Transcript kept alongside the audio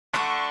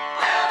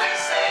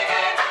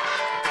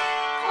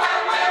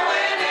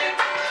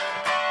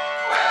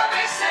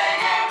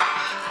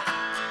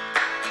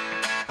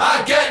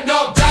get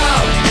knocked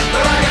down,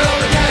 but I get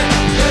up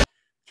again.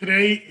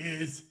 Today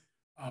is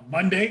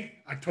Monday,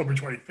 October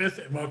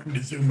 25th, and welcome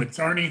to Zoom with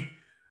Czarny.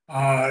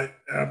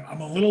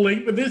 I'm a little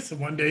late with this,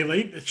 one day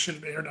late. This should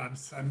have aired on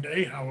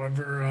Sunday.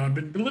 However, I've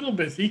been a little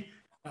busy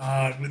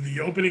with the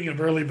opening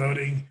of early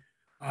voting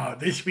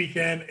this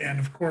weekend, and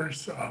of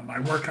course, my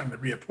work on the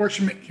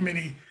reapportionment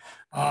committee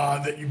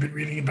that you've been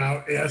reading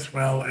about, as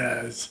well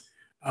as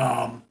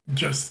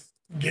just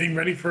getting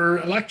ready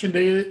for election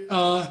day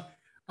on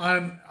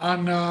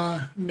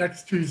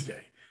next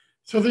Tuesday.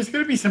 So there's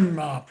going to be some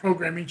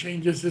programming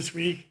changes this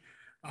week.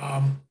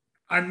 I'm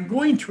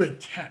going to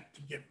attempt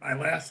to get my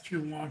last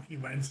two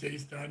wonky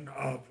Wednesdays done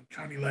of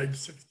County Leg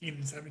 16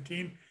 and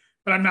 17,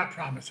 but I'm not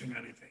promising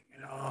anything.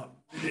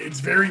 It's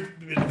been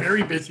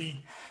very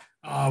busy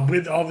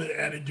with all the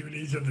added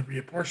duties of the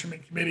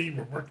reapportionment committee.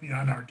 We're working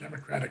on our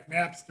Democratic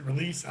maps to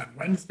release on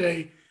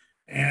Wednesday,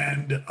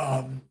 and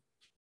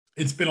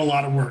it's been a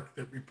lot of work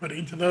that we put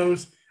into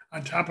those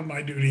on top of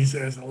my duties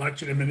as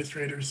election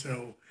administrator.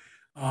 So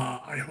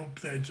I hope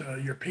that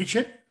you're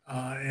patient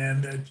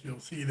and that you'll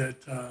see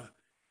that,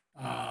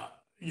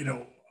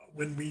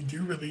 when we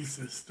do release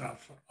this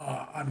stuff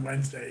on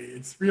Wednesday,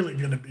 it's really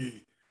going to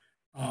be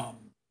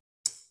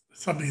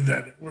something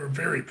that we're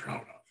very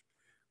proud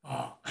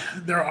of.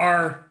 There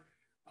are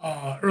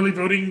early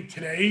voting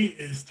today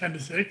is 10 to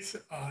 6,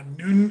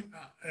 noon,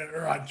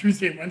 or on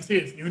Tuesday and Wednesday,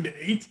 it's noon to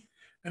 8.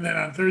 And then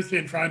on Thursday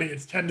and Friday,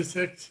 it's 10 to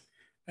 6.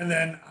 And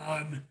then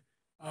on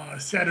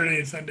Saturday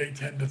and Sunday,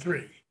 10 to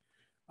 3.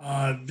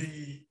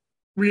 The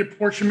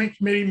reapportionment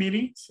committee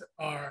meetings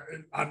are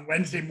on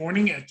Wednesday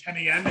morning at 10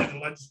 a.m. in the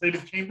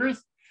legislative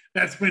chambers.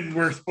 That's when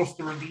we're supposed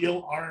to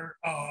reveal our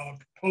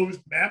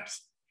proposed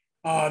maps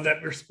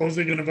that we're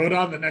supposedly going to vote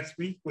on the next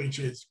week, which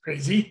is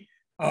crazy.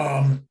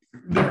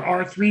 There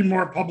are 3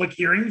 more public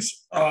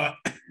hearings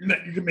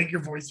that you can make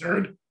your voice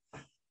heard.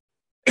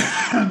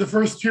 The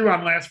first 2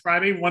 on last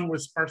Friday, one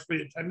was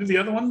sparsely attended, the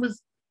other one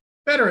was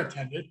better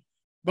attended,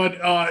 but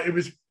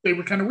they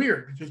were kind of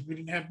weird because we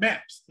didn't have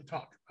maps to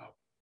talk about.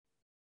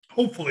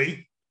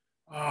 Hopefully,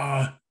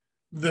 the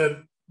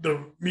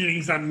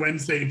meetings on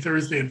Wednesday,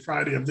 Thursday, and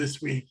Friday of this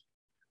week,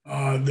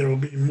 there will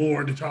be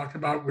more to talk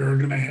about. We're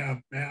going to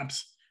have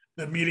maps.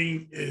 The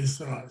meeting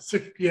is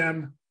 6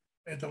 p.m.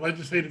 at the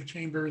legislative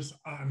chambers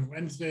on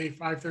Wednesday,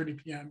 5:30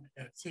 p.m.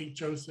 at St.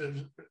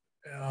 Joseph's,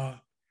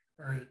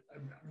 or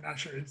I'm not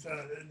sure, it's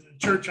a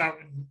church out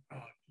in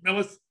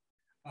Camillus.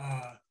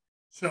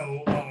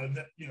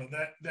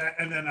 That,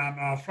 and then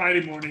on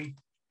Friday morning,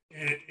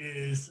 it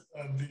is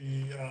on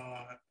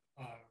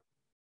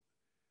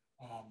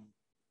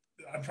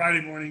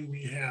Friday morning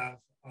we have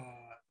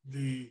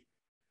the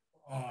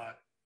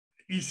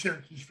East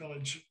Syracuse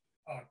Village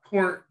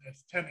Court.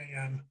 That's 10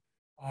 a.m.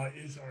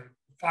 Is our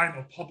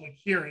final public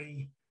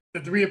hearing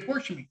that the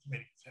reapportionment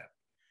committee is having.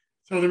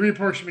 So the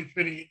reapportionment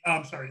committee,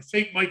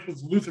 St.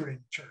 Michael's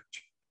Lutheran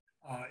Church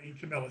in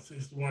Camillus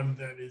is the one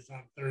that is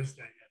on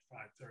Thursday at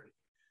 5:30.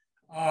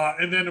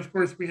 And then, of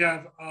course, we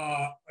have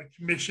a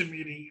commission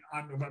meeting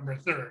on November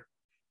 3rd.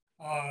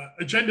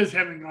 Agendas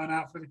haven't gone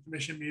out for the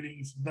commission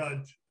meetings,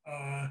 but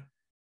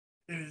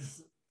it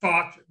is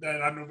thought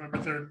that on November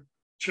 3rd,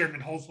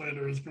 Chairman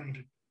Holzlander is going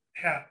to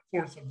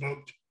force a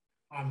vote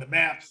on the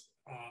maps.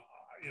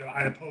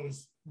 I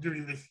oppose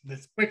doing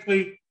this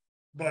quickly,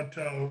 but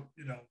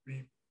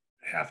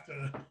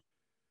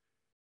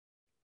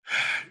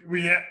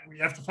we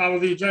have to follow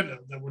the agenda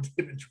that was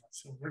given to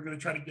us. So we're going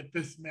to try to get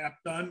this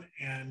map done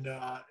and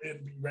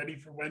be ready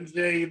for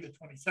Wednesday, the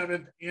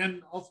 27th,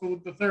 and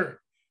also the 3rd.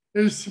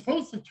 There's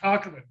supposed to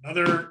talk of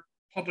another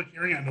public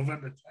hearing on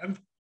November 10th.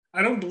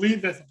 I don't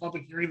believe that's a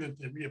public hearing that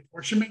the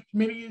reapportionment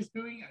committee is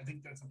doing. I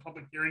think that's a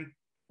public hearing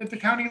that the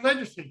county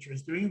legislature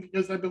is doing,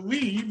 because I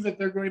believe that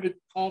they're going to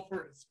call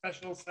for a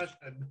special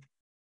session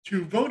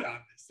to vote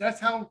on this. That's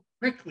how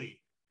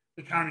quickly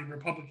the county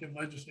Republican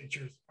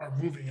legislatures are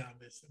moving on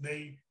this. And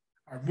they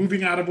are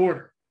moving out of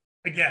order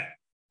again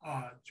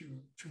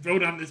to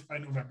vote on this by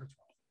November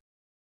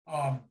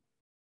 12th.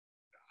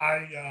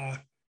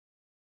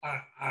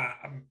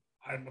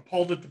 I'm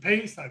appalled at the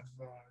pace. I've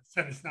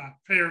said it's not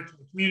fair to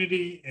the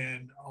community,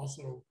 and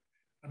also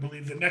I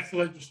believe the next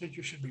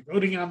legislature should be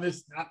voting on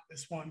this, not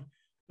this one.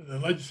 The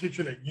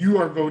legislature that you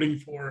are voting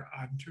for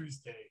on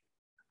Tuesday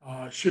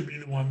should be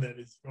the one that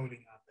is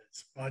voting on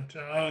this. But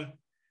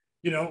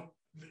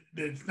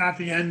it's not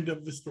the end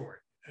of the story,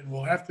 and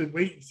we'll have to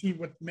wait and see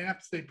what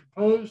maps they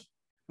propose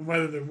and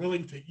whether they're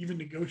willing to even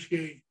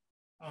negotiate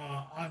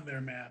on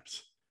their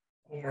maps,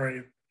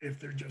 or if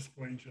they're just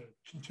going to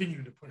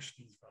continue to push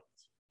these votes.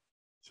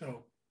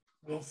 So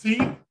we'll see,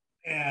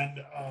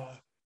 and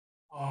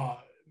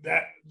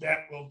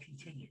that will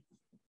continue.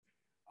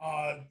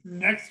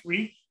 Next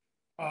week,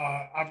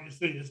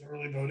 obviously, is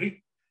early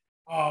voting.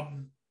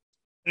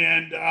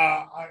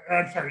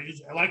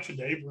 It's election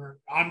day. We're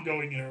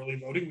ongoing in early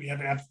voting. We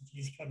have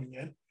absentees coming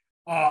in.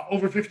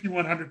 Over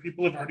 5,100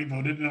 people have already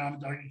voted in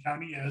Onondaga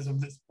County as of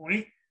this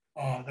point.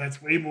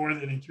 That's way more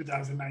than in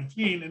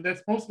 2019, and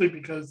that's mostly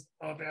because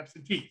of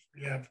absentees.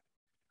 We have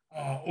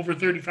over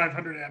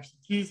 3,500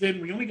 absentees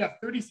in. We only got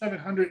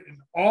 3,700 in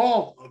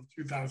all of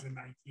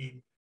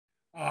 2019.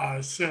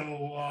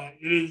 It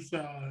is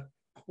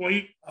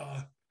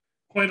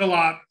quite a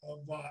lot of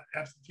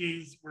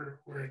absentees.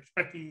 We're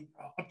expecting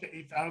up to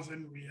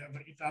 8,000. We have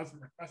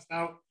 8,000 requests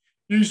out.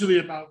 Usually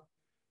about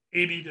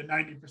 80 to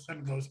 90%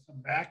 of those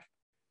come back.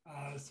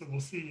 So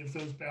we'll see if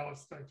those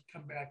ballots start to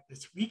come back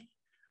this week.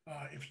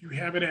 If you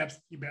have an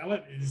absentee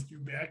ballot, it is due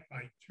back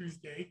by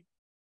Tuesday,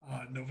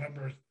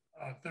 November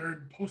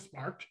 3rd,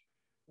 postmarked,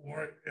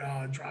 or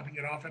dropping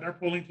it off at our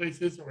polling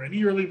places or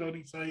any early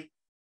voting site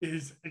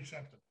is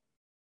acceptable.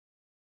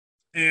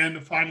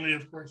 And finally,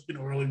 of course,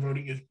 early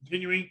voting is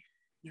continuing.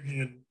 You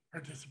can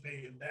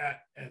participate in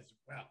that as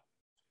well.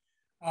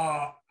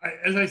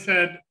 As I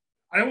said,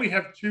 I only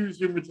have 2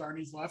 Zoom with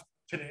Czarnys left,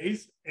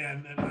 today's,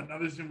 and then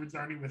another Zoom with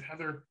Czarny with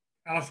Heather,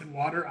 Allison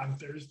Water on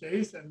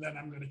Thursdays. And then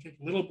I'm going to take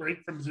a little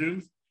break from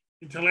Zooms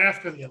until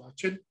after the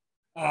election.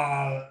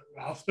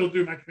 I'll still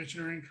do my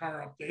commissioner in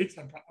car updates.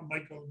 I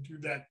might go do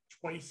that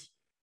twice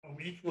a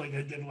week, like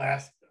I did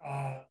last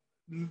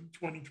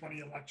 2020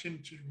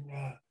 election, to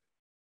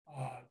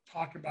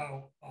talk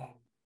about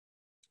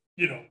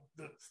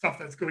the stuff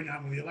that's going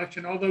on with the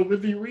election. Although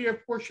with the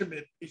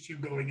reapportionment issue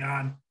going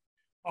on,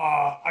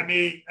 I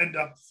may end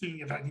up seeing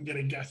if I can get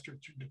a guest or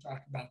two to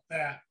talk about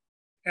that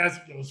as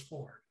it goes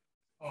forward.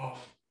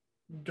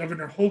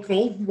 Governor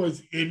Hochul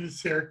was in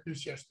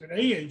Syracuse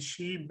yesterday, and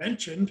she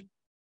mentioned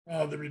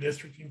the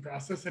redistricting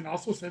process and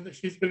also said that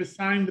she's going to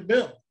sign the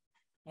bill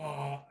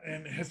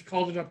and has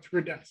called it up to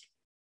her desk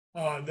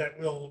that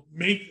will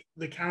make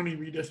the county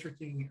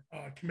redistricting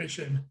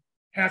commission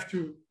have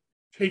to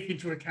take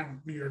into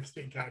account New York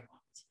State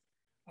guidelines.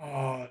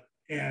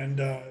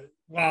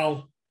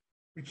 While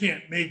we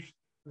can't make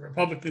the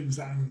Republicans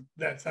on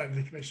that side of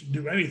the commission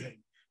do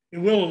anything, it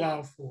will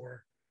allow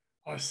for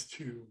us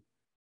to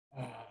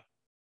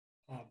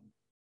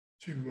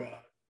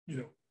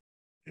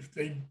if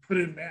they put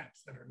in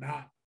maps that are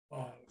not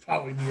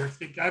following New York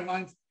State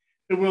guidelines,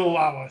 it will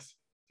allow us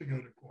to go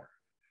to court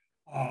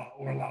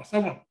or allow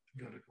someone to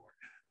go to court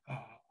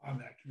on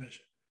that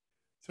commission.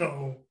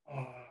 So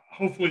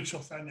hopefully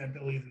she'll sign that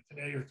bill either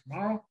today or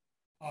tomorrow,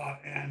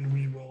 and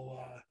we will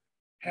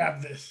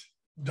have this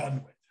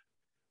done with.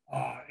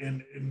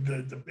 And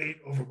the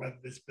debate over whether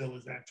this bill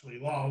is actually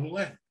law will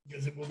end,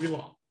 because it will be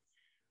law.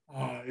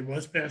 It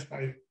was passed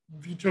by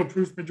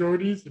veto-proof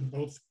majorities in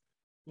both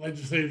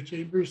legislative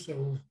chambers,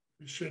 so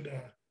it should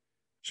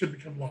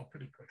become law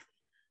pretty quickly.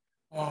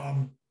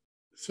 We're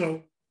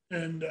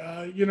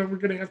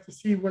going to have to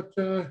see what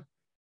the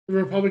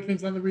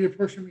Republicans on the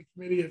reapportionment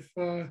committee, if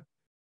they're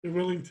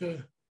willing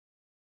to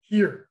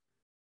hear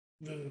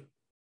the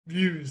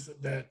views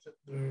that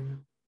the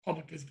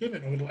public has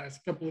given over the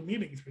last couple of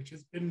meetings, which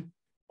has been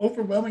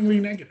overwhelmingly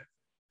negative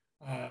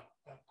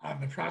on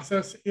the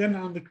process and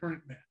on the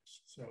current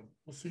maps. So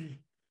we'll see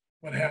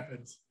what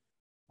happens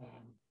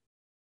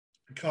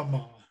come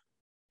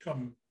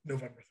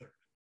November 3rd.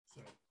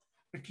 So,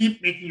 but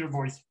keep making your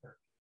voice heard.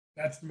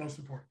 That's the most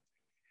important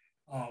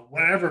thing.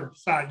 Whatever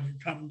side you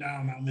come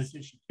down on this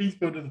issue, please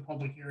go to the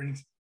public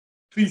hearings.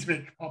 Please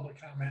make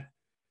public comment.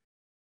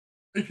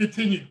 And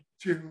continue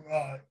to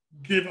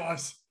give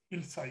us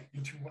insight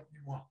into what you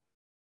want.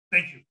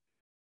 Thank you.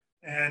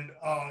 And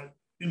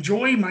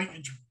enjoy my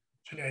interview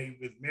today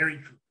with Mary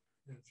Kuhn,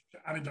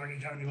 Onondaga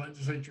County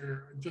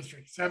Legislature,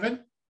 District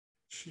 7.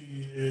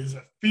 She is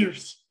a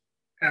fierce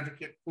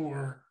advocate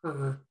for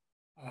her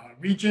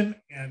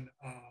region and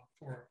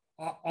for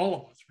all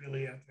of us,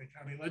 really, at the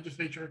county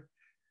legislature.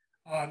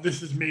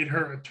 This has made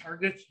her a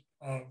target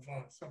of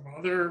some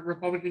other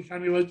Republican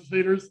county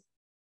legislators,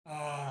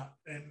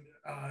 and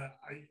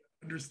I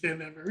understand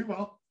that very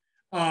well.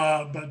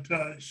 But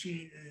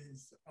she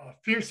is a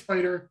fierce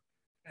fighter,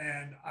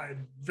 and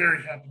I'm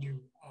very happy to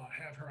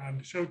have her on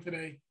the show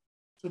today.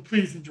 So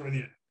please enjoy the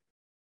interview.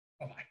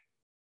 Bye-bye.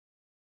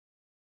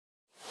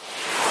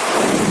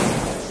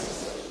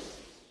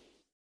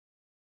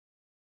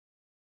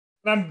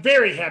 And I'm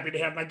very happy to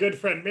have my good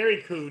friend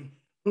Mary Kuhn,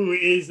 who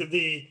is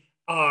the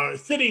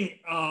sitting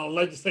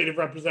legislative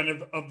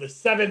representative of the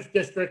 7th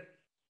district.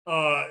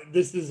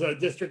 This is a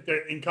district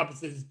that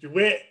encompasses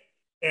Dewitt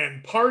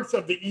and parts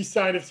of the east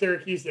side of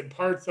Syracuse and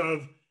parts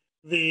of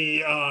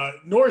the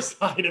north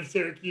side of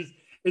Syracuse.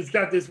 It's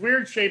got this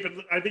weird shape.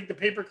 I think the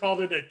paper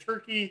called it a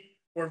turkey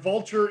or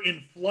vulture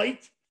in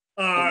flight.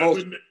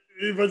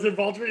 It was a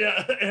vulture,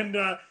 yeah. And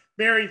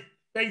Mary,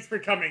 thanks for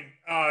coming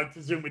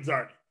to Zoom with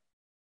Czarny.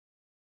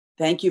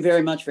 Thank you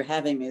very much for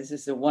having me. This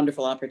is a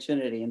wonderful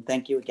opportunity, and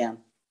thank you again.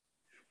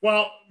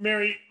 Well,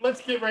 Mary,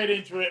 let's get right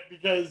into it,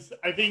 because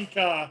I think,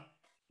 I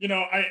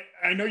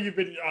know you've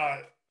been,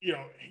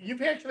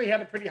 you've actually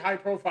had a pretty high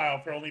profile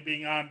for only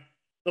being on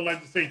the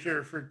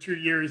legislature for 2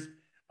 years.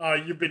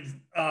 You've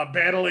been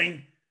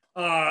battling,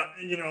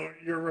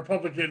 your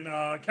Republican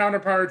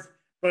counterparts,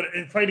 but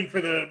in fighting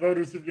for the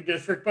voters of your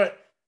district. But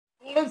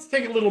let's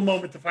take a little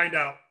moment to find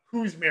out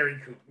who's Mary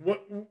Kuhn.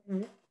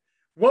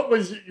 What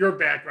was your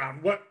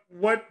background?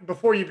 What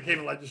before you became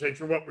a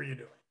legislator, what were you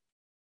doing?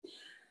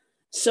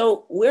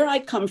 So where I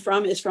come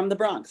from is from the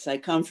Bronx. I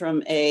come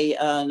from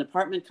an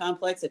apartment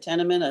complex, a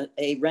tenement,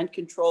 a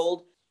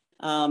rent-controlled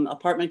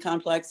apartment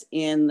complex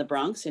in the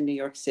Bronx in New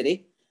York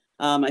City.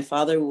 My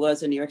father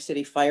was a New York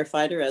City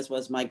firefighter, as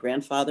was my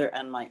grandfather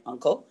and my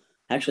uncle.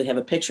 I actually have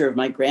a picture of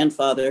my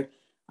grandfather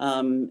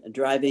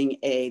driving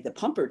the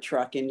pumper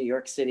truck in New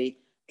York City,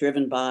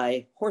 driven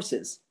by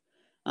horses.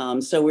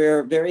 So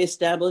we're very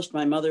established.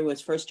 My mother was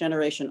first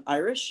generation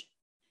Irish.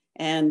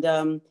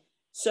 And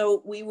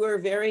so we were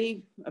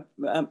very,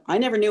 I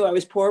never knew I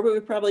was poor, but we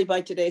were probably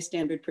by today's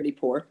standard pretty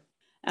poor.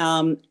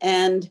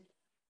 And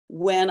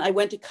when I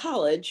went to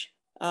college,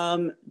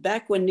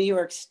 back when New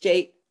York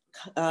State,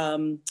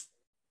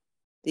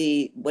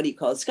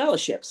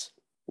 scholarships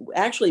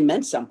actually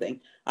meant something,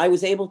 I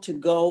was able to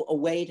go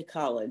away to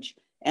college.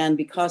 And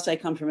because I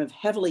come from a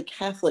heavily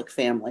Catholic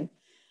family,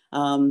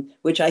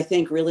 which I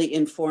think really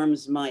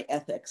informs my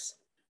ethics,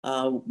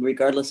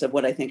 regardless of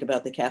what I think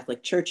about the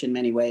Catholic Church in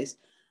many ways,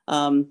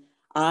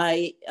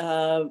 I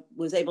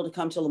was able to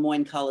come to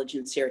Lemoyne College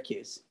in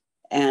Syracuse,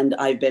 and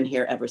I've been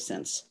here ever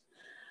since.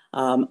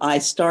 I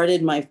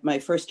started, my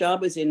first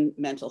job was in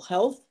mental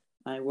health.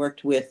 I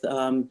worked with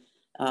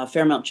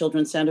Fairmount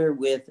Children's Center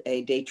with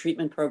a day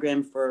treatment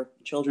program for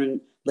children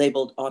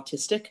labeled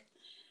autistic.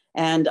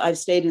 And I've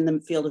stayed in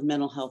the field of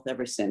mental health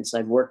ever since.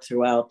 I've worked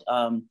throughout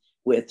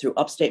through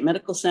Upstate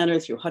Medical Center,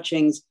 through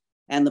Hutchings,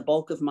 and the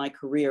bulk of my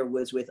career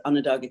was with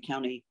Onondaga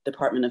County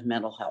Department of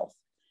Mental Health.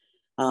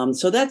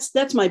 So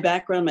that's my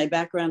background. My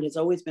background has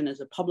always been as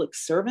a public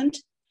servant,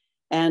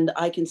 and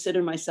I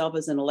consider myself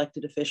as an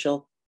elected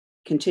official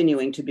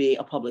continuing to be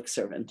a public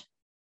servant.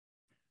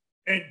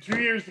 And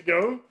 2 years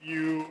ago,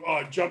 you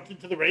jumped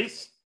into the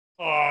race.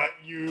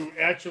 You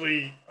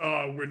actually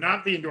were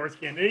not the endorsed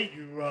candidate.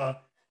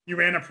 You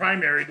ran a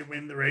primary to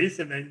win the race,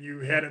 and then you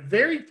had a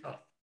very tough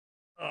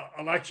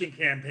election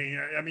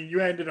campaign. I mean,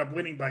 you ended up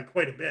winning by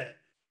quite a bit,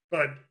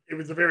 but it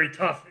was a very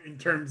tough in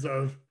terms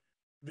of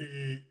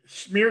the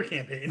smear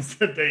campaigns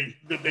that they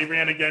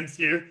ran against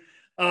you.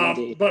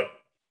 But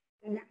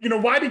you know,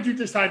 why did you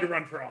decide to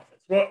run for office?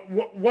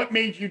 What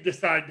made you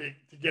decide to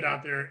get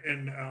out there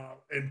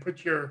and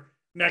put your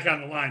neck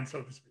on the line,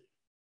 so to speak?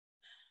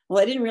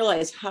 Well, I didn't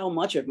realize how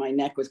much of my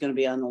neck was going to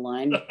be on the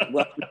line.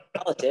 Welcome to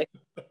politics.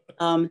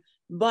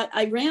 But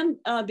I ran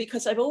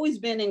because I've always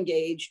been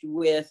engaged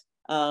with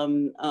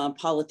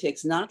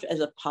politics, not as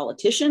a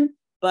politician,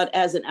 but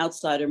as an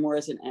outsider, more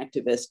as an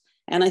activist.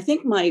 And I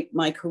think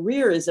my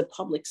career as a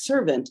public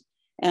servant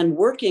and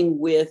working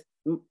with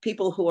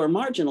people who are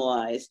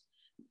marginalized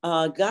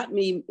got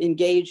me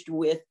engaged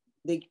with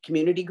the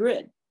community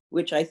grid,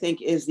 which I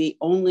think is the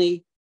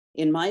only,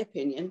 in my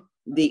opinion,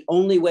 the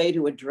only way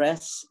to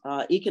address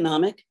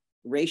economic,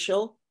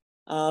 racial,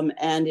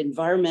 and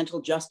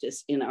environmental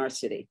justice in our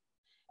city.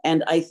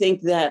 And I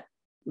think that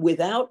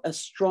without a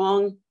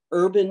strong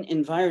urban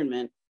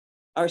environment,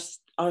 our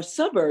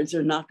suburbs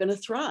are not going to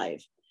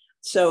thrive.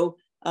 So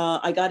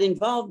I got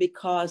involved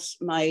because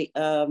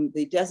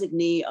the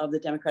designee of the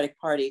Democratic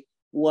Party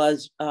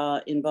was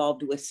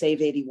involved with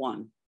Save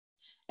 81.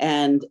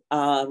 And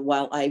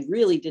while I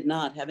really did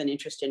not have an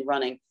interest in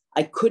running,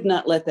 I could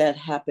not let that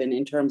happen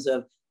in terms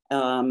of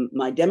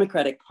my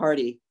Democratic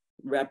Party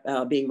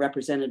being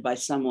represented by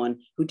someone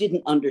who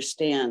didn't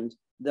understand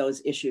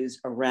those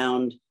issues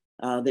around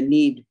the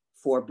need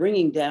for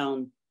bringing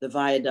down the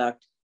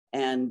viaduct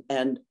and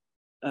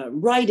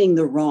righting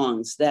the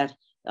wrongs that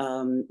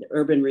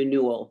urban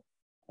renewal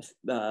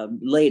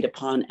laid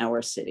upon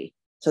our city.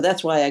 So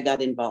that's why I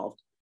got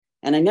involved.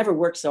 And I never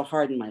worked so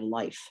hard in my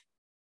life.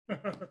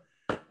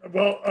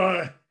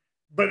 Well,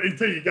 but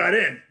until you got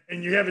in,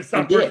 and you haven't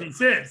stopped working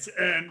since.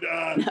 And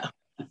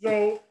No.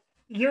 So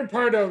you're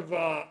part of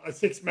a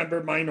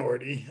 6-member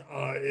minority.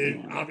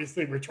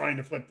 Obviously, we're trying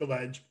to flip the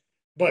ledge.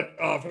 But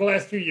for the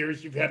last few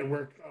years, you've had to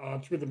work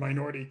through the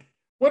minority.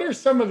 What are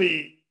some of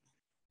the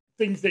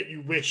things that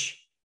you wish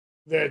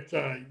that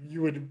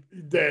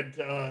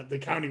the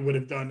county would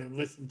have done and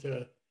listened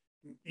to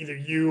either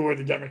you or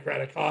the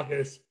Democratic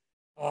caucus,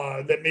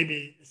 that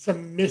maybe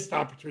some missed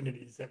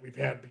opportunities that we've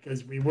had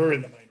because we were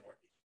in the minority?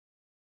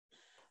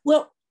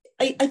 Well,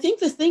 I think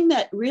the thing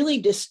that really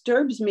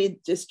disturbed me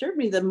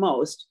the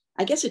most,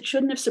 I guess it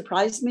shouldn't have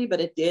surprised me,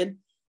 but it did,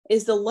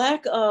 is the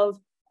lack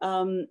of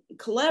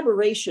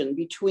collaboration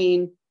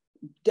between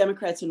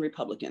Democrats and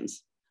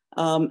Republicans.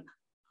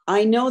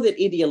 I know that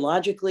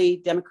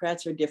ideologically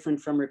Democrats are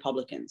different from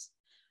Republicans,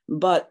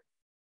 but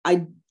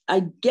I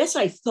guess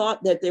I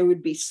thought that there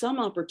would be some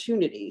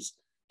opportunities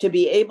to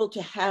be able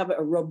to have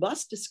a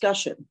robust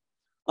discussion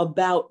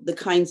about the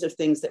kinds of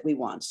things that we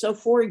want. So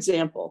for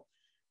example,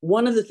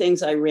 one of the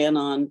things I ran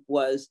on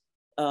was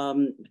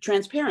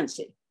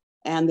transparency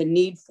and the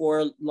need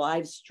for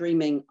live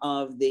streaming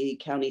of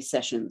the county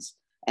sessions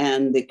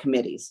and the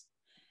committees.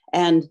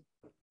 And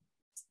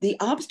the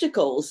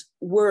obstacles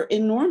were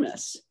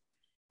enormous.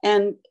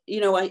 And,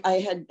 you know, I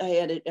had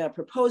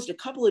proposed a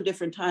couple of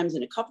different times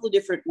in a couple of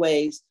different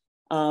ways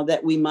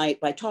that we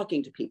might, by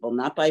talking to people,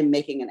 not by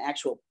making an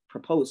actual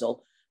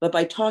proposal, but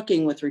by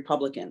talking with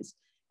Republicans.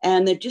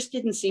 And there just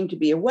didn't seem to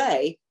be a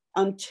way.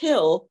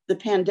 until the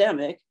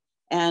pandemic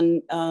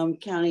and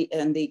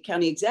the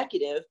county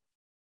executive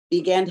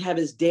began to have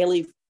his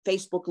daily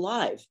Facebook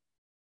Live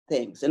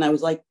things. And I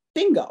was like,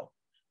 bingo,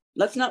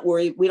 let's not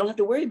worry. We don't have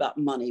to worry about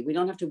money. We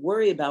don't have to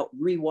worry about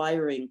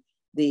rewiring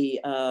the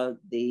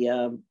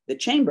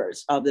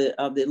chambers of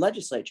the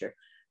legislature.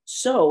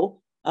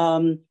 So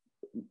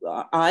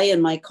I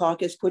and my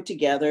caucus put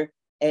together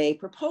a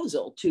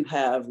proposal to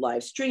have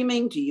live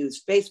streaming, to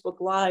use Facebook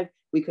Live.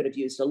 We could have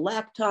used a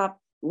laptop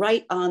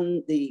right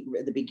on the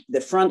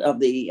front of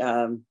the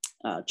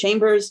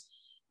chambers.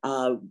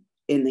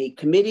 In the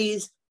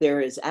committees,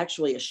 there is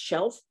actually a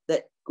shelf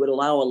that would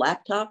allow a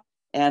laptop,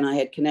 and I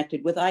had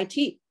connected with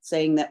IT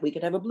saying that we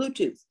could have a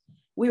Bluetooth.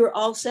 We were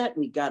all set.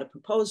 We got a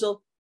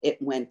proposal.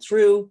 It went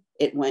through.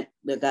 It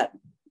got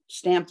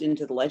stamped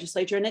into the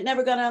legislature, and it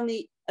never got on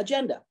the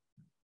agenda.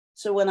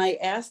 So when I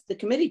asked the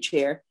committee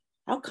chair,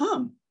 how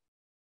come?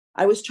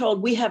 I was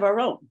told we have our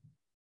own.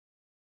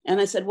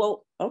 And I said,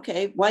 well,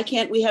 okay, why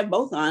can't we have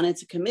both on?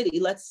 It's a committee.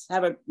 Let's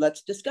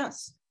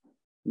discuss.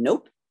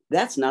 Nope,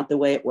 that's not the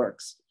way it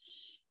works.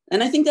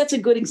 And I think that's a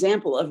good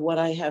example of what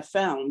I have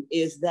found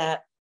is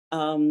that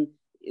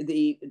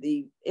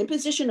the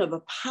imposition of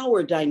a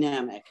power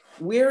dynamic,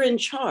 we're in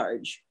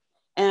charge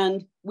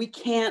and we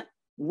can't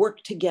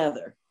work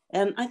together.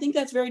 And I think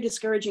that's very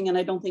discouraging. And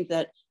I don't think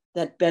that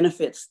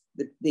benefits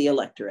the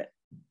electorate.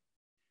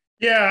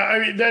 Yeah, I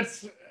mean,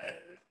 that's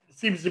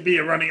seems to be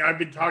a running. I've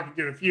been talking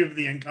to a few of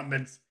the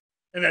incumbents,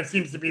 and that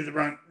seems to be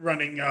the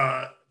running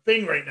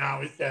thing right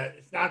now. Is that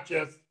it's not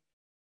just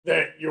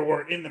that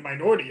you're in the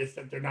minority; it's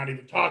that they're not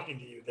even talking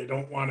to you. They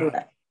don't want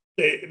to.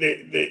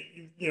 They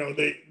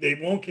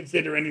won't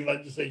consider any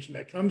legislation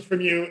that comes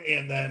from you,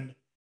 and then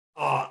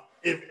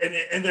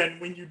then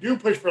when you do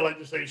push for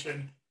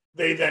legislation,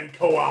 they then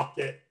co-opt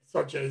it,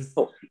 such as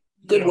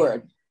good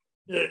word.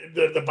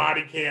 The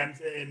body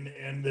cams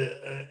and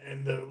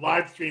the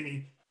live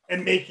streaming,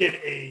 and make it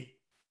a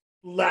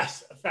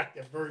less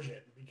effective version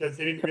because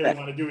they didn't really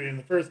want to do it in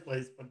the first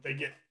place, but they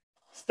get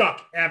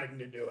stuck having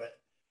to do it.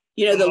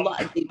 You know, the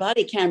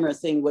body camera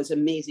thing was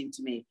amazing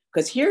to me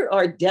because here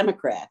are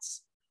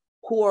Democrats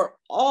who are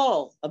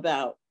all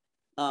about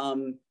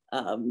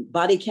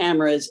body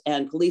cameras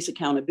and police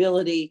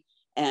accountability,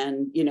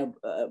 and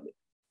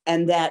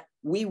and that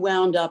we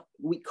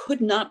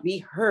could not be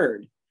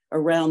heard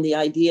around the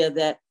idea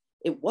that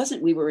it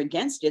wasn't we were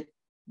against it.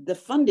 The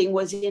funding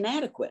was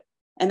inadequate,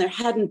 and there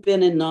hadn't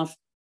been enough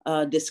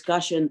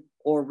discussion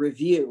or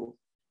review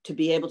to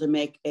be able to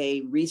make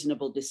a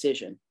reasonable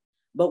decision.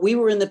 But we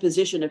were in the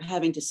position of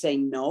having to say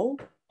no.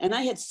 And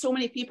I had so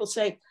many people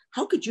say,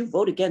 how could you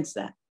vote against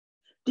that?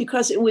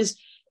 Because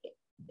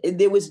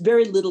there was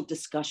very little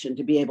discussion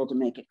to be able to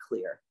make it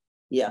clear.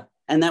 Yeah.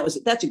 And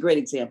that's a great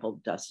example,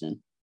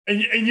 Dustin.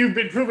 And you've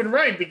been proven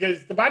right,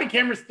 because the body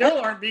cameras still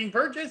aren't being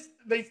purchased.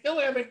 They still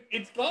haven't,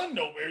 it's gone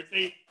nowhere.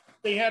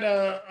 They had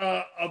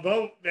a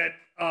vote that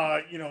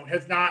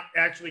has not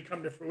actually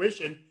come to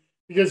fruition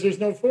because there's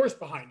no force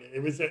behind it.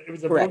 It was a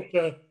Correct.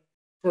 vote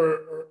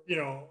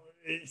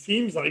it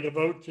seems like a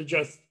vote to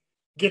just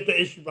get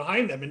the issue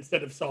behind them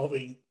instead of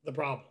solving the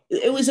problem.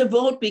 It was a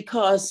vote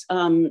because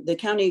the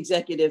county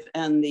executive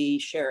and the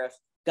sheriff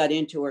got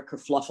into a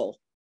kerfluffle,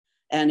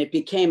 and it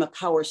became a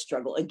power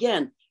struggle.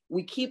 Again,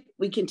 we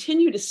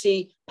continue to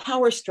see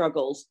power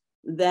struggles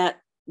that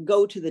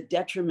go to the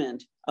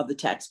detriment of the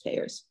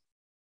taxpayers.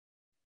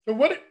 So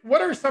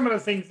what are some of the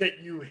things that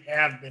you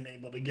have been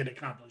able to get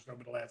accomplished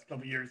over the last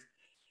couple of years?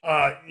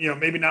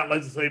 Maybe not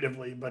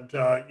legislatively, but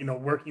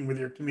working with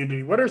your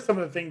community. What are some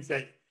of the things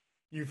that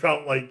you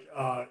felt like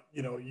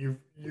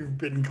you've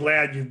been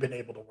glad you've been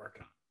able to work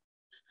on?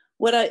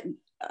 What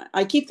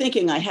I keep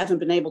thinking I haven't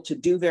been able to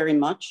do very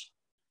much,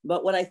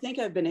 but what I think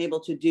I've been able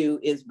to do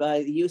is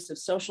by the use of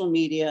social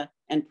media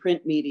and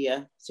print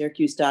media,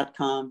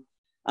 Syracuse.com,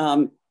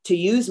 to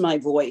use my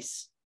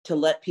voice to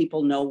let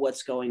people know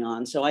what's going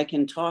on. So I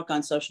can talk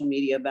on social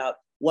media about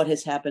what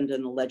has happened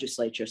in the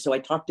legislature. So I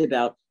talked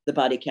about the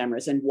body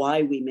cameras and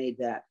why we made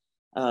that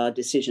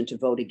decision to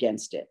vote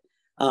against it.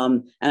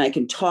 And I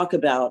can talk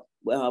about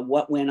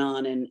what went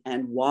on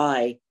and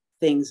why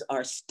things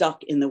are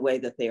stuck in the way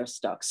that they are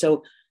stuck.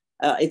 So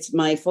it's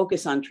my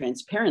focus on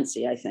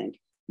transparency, I think,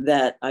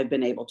 that I've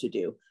been able to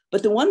do.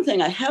 But the one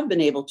thing I have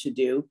been able to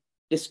do,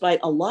 despite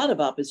a lot of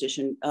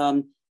opposition,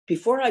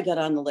 before I got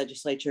on the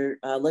legislature,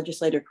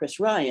 Legislator Chris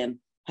Ryan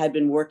had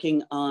been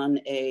working on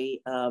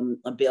a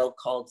bill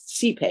called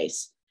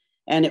CPACE.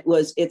 And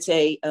it's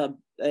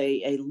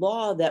a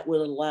law that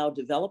will allow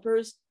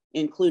developers,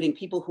 including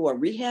people who are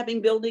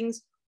rehabbing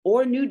buildings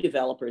or new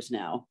developers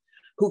now,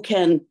 who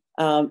can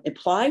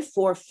apply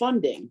for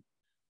funding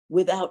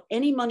without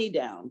any money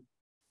down.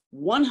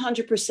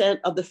 100%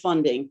 of the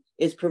funding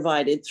is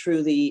provided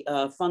through the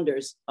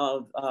funders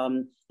of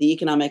the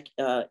economic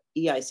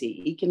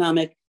EIC,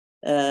 economic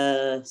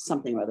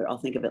something or other. I'll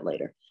think of it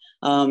later.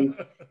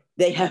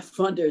 They have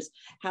funders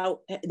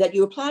that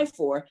you apply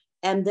for.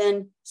 And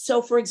then,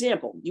 so for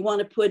example, you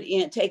want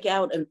to take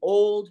out an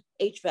old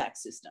HVAC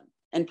system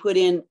and put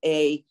in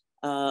a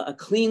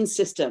clean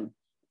system.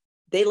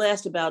 they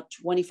last about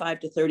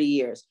 25 to 30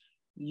 years.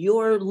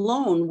 Your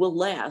loan will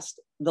last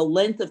the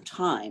length of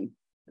time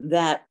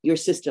that your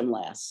system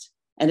lasts.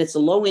 And it's a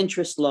low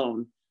interest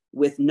loan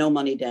with no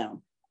money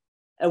down.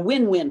 A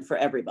win-win for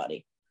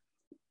everybody.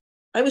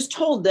 I was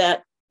told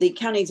that the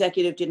county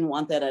executive didn't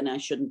want that and I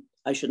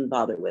shouldn't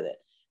bother with it.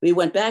 We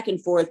went back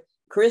and forth.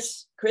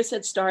 Chris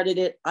had started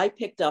it. I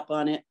picked up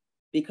on it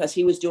because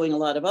he was doing a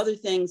lot of other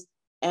things,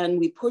 and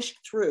we pushed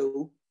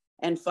through.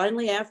 And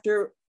finally,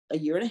 after a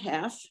year and a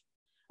half,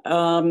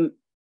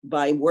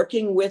 by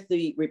working with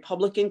the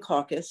Republican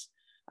caucus,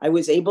 I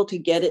was able to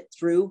get it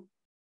through.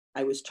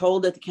 I was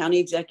told that the county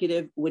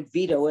executive would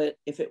veto it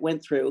if it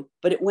went through,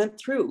 but it went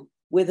through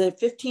with a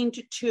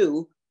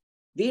 15-2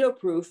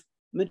 veto-proof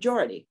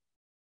majority.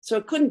 So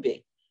it couldn't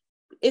be.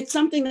 It's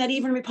something that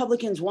even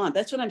Republicans want.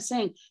 That's what I'm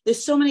saying.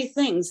 There's so many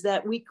things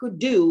that we could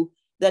do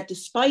that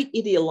despite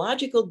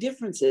ideological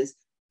differences,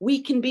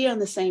 we can be on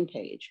the same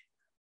page.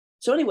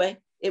 So anyway,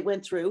 it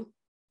went through,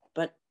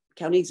 but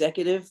county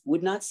executive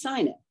would not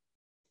sign it.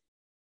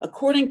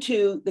 According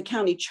to the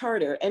county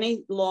charter,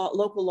 any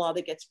local law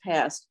that gets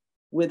passed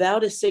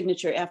without a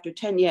signature after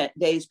 10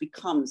 days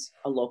becomes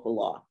a local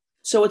law.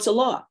 So it's a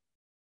law.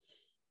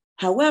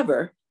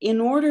 However, in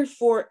order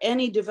for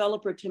any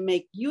developer to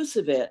make use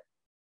of it,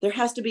 there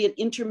has to be an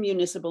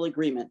intermunicipal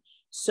agreement.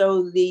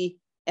 So the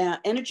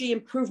Energy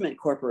Improvement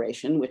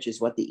Corporation, which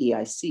is what the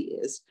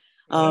EIC is,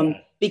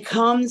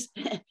 becomes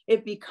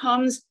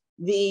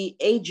the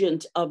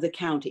agent of the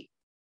county.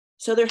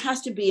 So there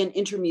has to be an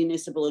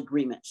intermunicipal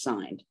agreement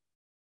signed.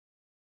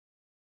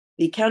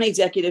 The county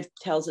executive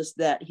tells us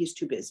that he's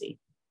too busy,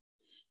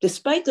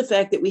 despite the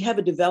fact that we have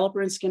a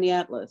developer in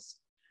Skaneateles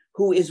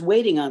who is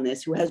waiting on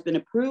this, who has been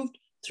approved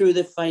through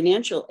the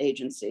financial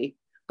agency,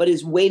 but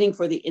is waiting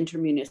for the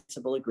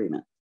intermunicipal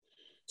agreement.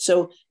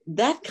 So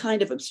that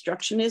kind of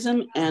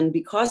obstructionism, and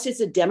because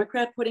it's a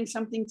Democrat putting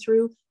something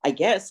through, I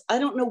guess, I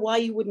don't know why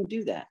you wouldn't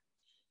do that.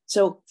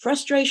 So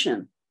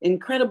frustration,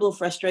 incredible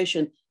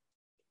frustration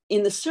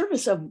in the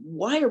service of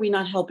why are we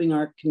not helping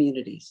our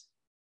communities?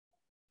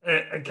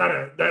 And kind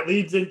of that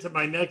leads into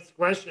my next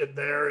question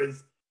there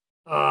is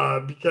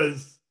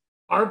because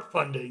ARP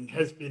funding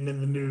has been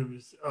in the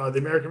news, the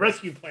American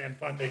Rescue Plan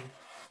funding.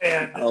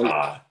 And,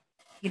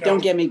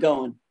 don't get me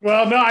going.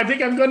 Well, no, I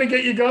think I'm going to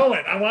get you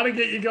going. I want to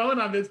get you going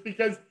on this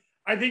because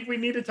I think we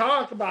need to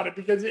talk about it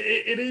because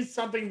it is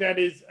something that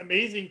is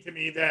amazing to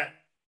me that,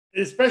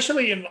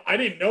 especially I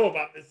didn't know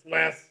about this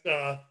last,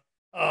 thing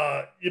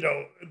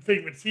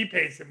with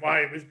CPACE and why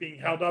it was being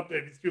held up,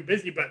 that it's too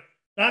busy, but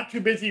not too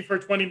busy for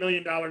 $20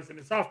 million in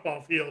a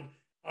softball field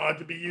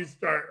to be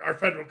used, our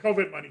federal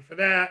COVID money for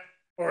that,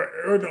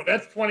 or no,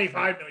 that's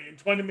 $25 million,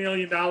 $20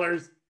 million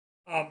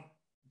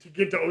to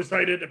give to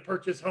OCL to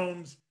purchase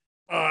homes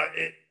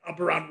up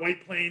around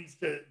White Plains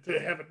to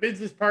have a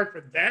business park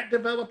for that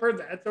developer.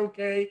 That's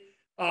okay.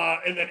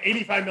 And then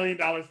 $85 million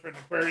for an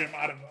aquarium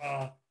out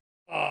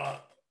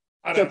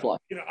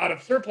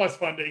of surplus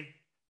funding,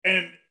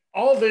 and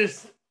all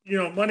this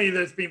money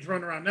that's being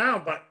thrown around now.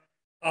 But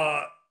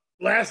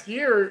last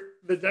year,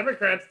 the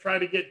Democrats tried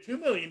to get $2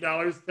 million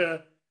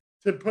to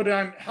put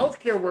on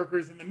healthcare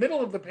workers in the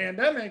middle of the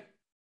pandemic,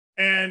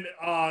 and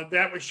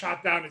that was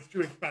shot down as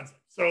too expensive.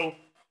 So.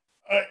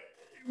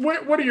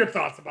 What are your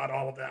thoughts about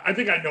all of that? I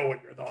think I know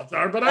what your thoughts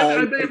are, but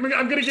I think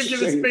I'm going to give you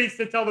the space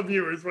to tell the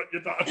viewers what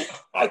your thoughts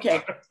are.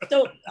 Okay,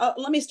 so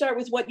let me start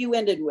with what you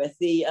ended with.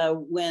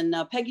 When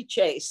Peggy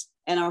Chase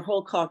and our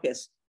whole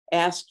caucus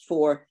asked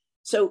for,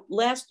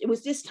 it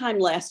was this time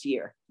last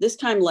year,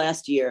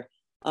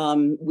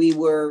 we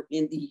were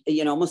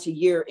in almost a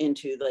year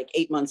into, like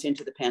 8 months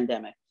into the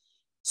pandemic.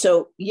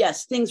 So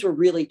yes, things were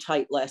really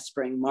tight last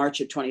spring, March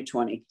of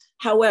 2020.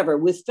 However,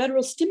 with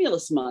federal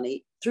stimulus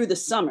money through the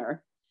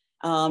summer,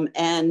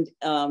 and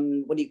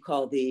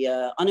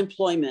the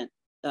unemployment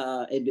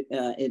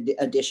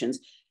additions,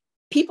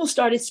 people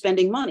started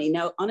spending money.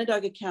 Now,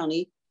 Onondaga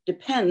County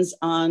depends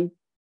on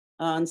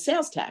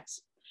sales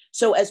tax.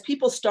 So as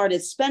people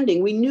started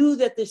spending, we knew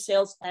that the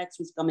sales tax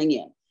was coming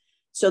in.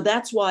 So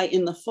that's why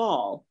in the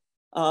fall,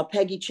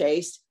 Peggy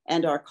Chase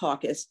and our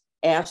caucus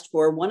asked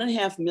for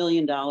 $1.5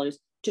 million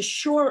to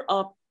shore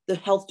up the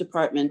health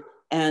department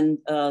and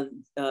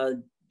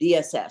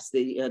DSS,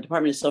 the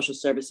Department of Social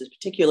Services,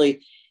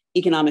 particularly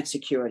economic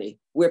security,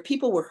 where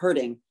people were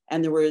hurting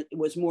and there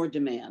was more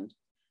demand.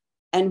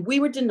 And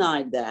we were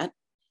denied that.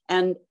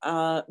 And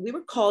we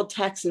were called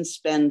tax and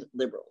spend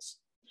liberals.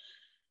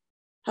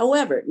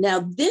 However, now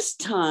this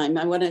time,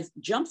 I want to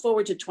jump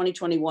forward to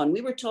 2021.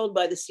 We were told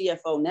by the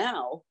CFO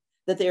now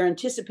that they're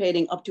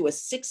anticipating up to a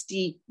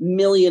 $60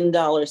 million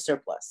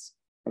surplus.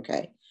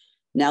 Okay,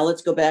 now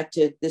let's go back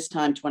to this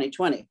time,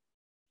 2020.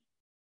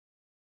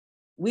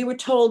 We were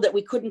told that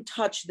we couldn't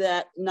touch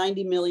that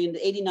 $90 million,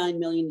 $89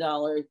 million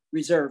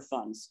reserve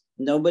funds.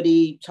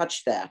 Nobody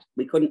touched that.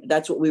 We couldn't,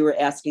 that's what we were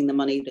asking the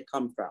money to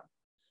come from,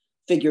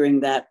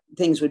 figuring that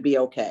things would be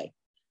okay.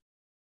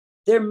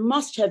 There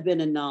must have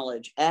been a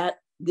knowledge at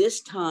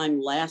this time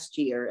last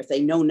year, if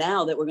they know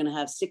now that we're going to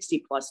have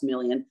 60+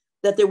 million,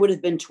 that there would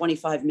have been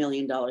 $25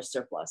 million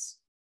surplus.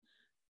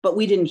 But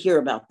we didn't hear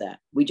about that.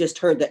 We just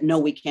heard that, no,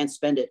 we can't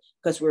spend it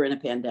because we're in a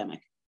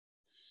pandemic.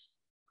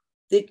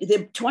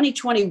 The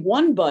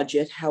 2021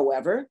 budget,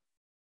 however,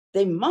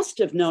 they must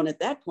have known at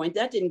that point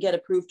that didn't get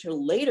approved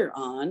till later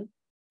on.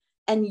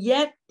 And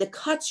yet the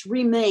cuts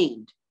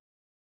remained.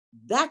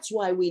 That's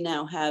why we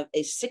now have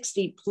a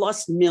 $60+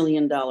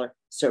 million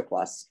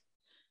surplus.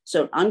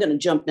 So I'm going to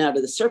jump now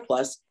to the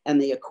surplus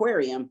and the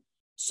aquarium.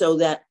 So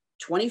that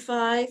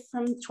 25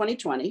 from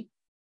 2020,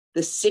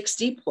 the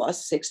 60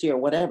 plus 60 or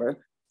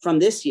whatever from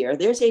this year,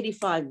 there's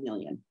 85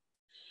 million.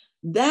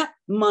 That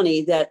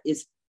money that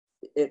is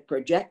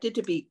projected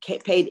to be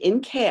paid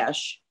in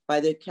cash by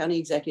the county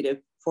executive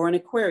for an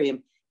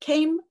aquarium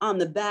came on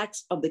the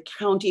backs of the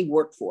county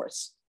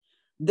workforce.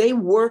 They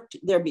worked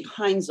their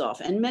behinds off,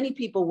 and many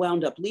people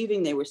wound up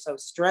leaving. They were so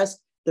stressed.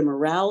 The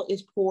morale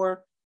is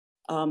poor.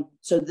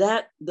 So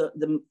that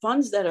the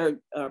funds that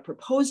are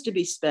proposed to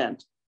be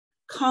spent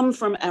come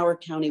from our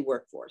county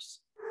workforce.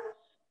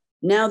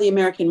 Now the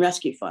American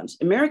Rescue Funds.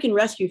 American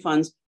Rescue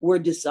Funds were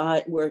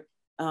designed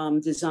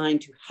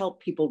to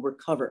help people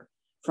recover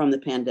from the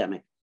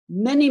pandemic.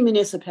 Many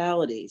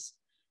municipalities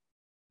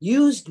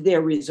used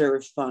their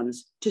reserve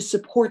funds to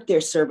support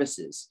their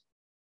services.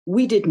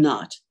 We did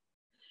not.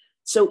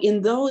 So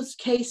in those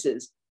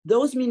cases,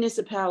 those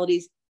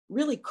municipalities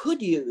really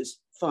could use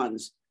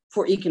funds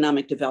for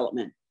economic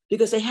development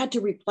because they had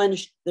to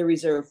replenish the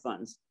reserve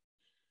funds.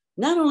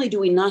 Not only do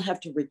we not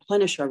have to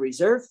replenish our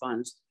reserve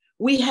funds,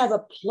 we have a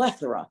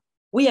plethora.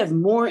 We have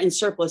more in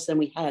surplus than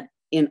we had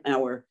in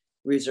our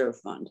reserve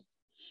fund.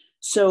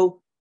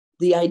 So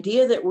the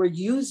idea that we're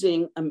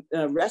using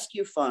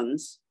rescue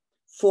funds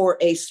for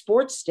a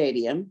sports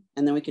stadium,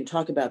 and then we can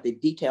talk about the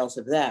details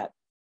of that,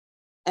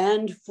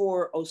 and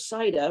for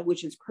OCIDA,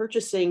 which is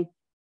purchasing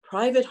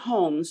private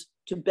homes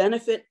to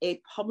benefit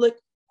a public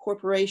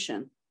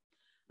corporation,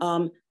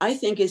 I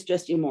think is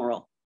just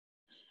immoral.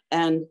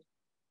 And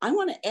I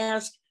want to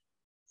ask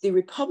the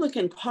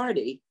Republican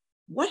Party,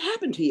 what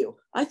happened to you?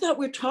 I thought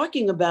we're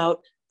talking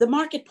about the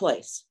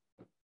marketplace.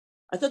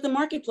 I thought the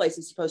marketplace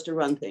is supposed to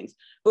run things,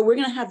 but we're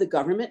going to have the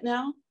government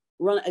now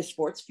run a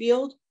sports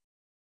field.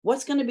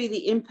 What's going to be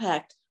the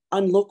impact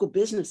on local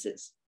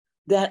businesses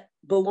that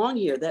belong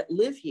here, that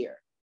live here?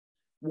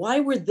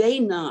 Why were they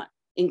not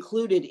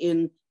included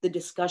in the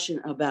discussion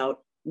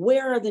about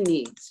where are the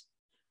needs?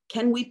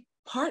 Can we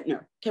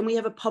partner? Can we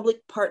have a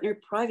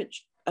public-private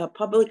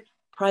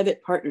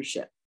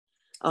partnership?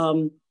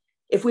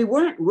 If we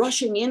weren't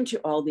rushing into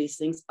all these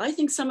things, I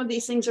think some of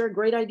these things are a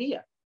great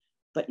idea,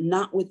 but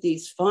not with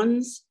these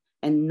funds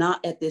and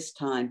not at this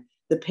time.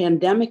 The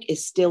pandemic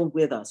is still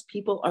with us.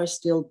 People are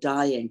still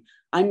dying.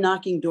 I'm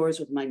knocking doors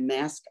with my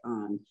mask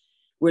on.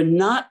 We're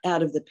not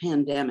out of the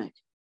pandemic.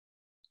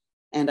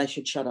 And I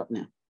should shut up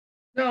now.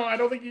 No, I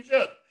don't think you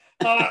should.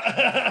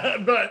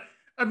 But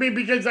I mean,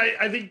 because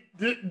I think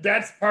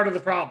that's part of the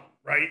problem,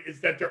 right? Is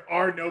that there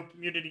are no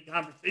community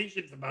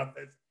conversations about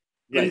this.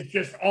 Right. It's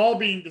just all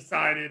being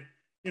decided.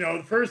 You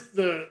know, first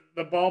the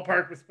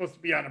ballpark was supposed to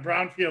be on a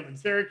brownfield in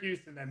Syracuse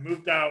and then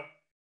moved out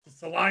to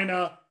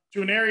Salina,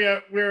 to an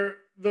area where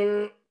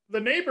the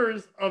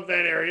neighbors of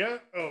that area,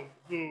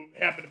 who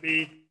happen to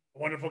be a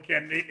wonderful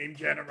candidate named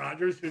Janet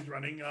Rogers, who's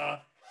running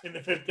in the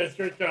 5th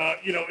district,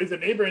 is a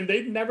neighbor, and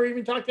they've never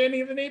even talked to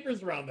any of the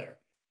neighbors around there.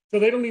 So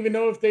they don't even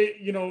know if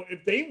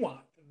they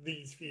want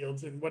these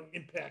fields and what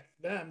impacts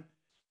them.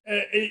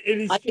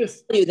 I can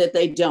tell you that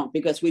they don't,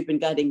 because we've been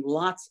getting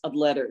lots of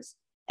letters,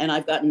 and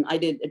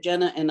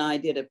Jenna and I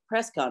did a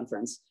press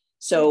conference.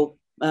 So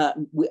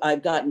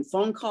I've gotten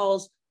phone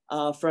calls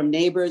from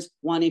neighbors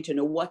wanting to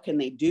know what can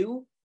they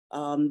do.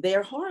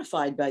 They're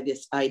horrified by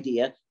this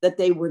idea that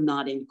they were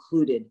not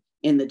included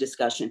in the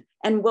discussion.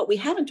 And what we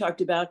haven't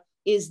talked about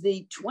is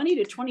the 20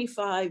 to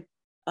 25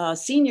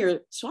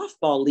 senior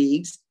softball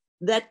leagues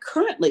that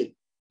currently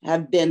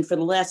have been for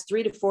the last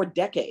 3 to 4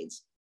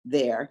 decades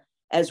there,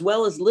 as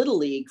well as Little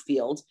League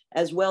fields,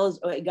 as well as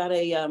I got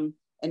an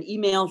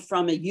email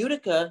from a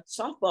Utica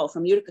softball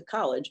from Utica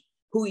College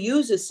who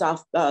uses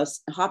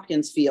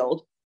Hopkins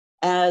Field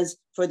because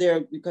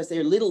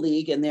their Little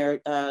League and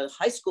their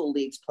high school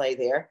leagues play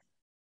there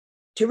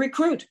to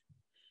recruit.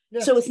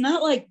 Yeah. So it's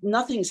not like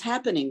nothing's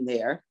happening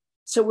there.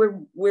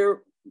 So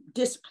we're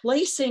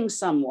displacing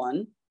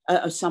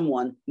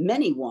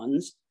many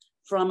ones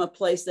from a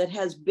place that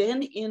has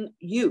been in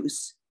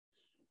use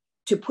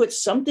to put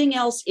something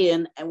else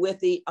in, with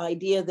the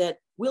idea that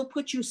we'll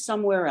put you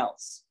somewhere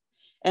else.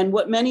 And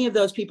what many of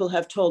those people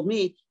have told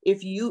me,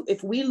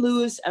 if we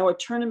lose our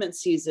tournament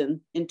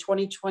season in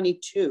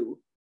 2022,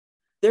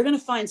 they're going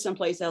to find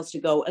someplace else to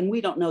go, and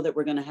we don't know that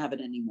we're going to have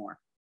it anymore.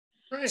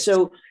 Right.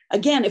 So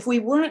again, if we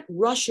weren't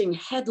rushing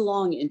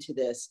headlong into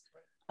this,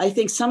 I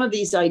think some of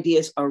these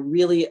ideas are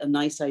really a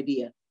nice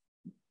idea.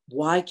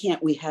 Why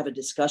can't we have a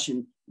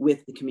discussion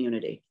with the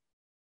community?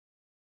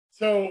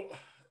 So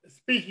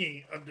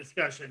speaking of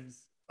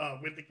discussions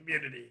with the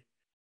community,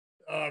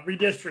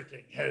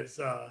 redistricting has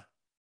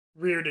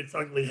reared its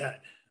ugly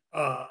head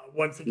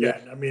once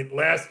again. Yeah. I mean,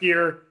 last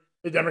year,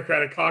 the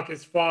Democratic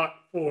caucus fought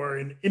for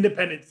an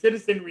independent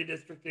citizen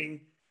redistricting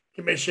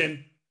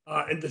commission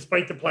And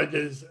despite the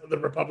pledges, the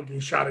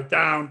Republicans shot it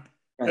down.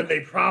 Right. And they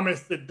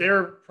promised that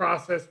their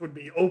process would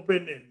be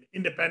open and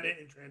independent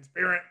and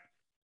transparent.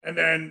 And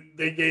then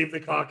they gave the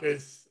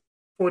caucus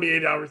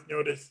 48 hours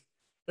notice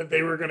that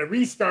they were going to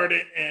restart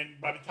it. And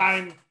by the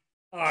time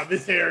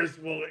this airs,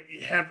 we'll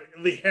have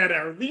had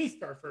at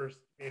least our first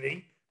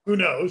meeting. Who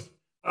knows?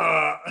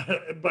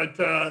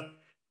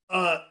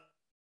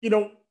 You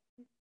know,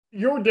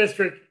 your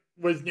district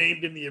was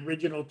named in the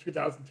original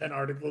 2010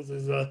 articles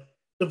as the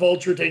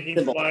vulture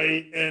taking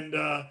flight, and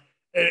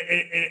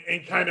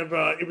kind of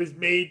it was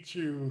made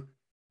to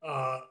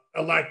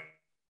elect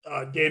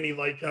Danny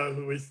Leica,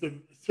 who is the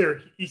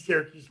East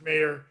Syracuse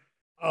mayor.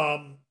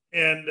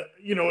 And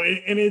you know,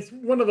 and it's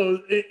one of those.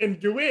 And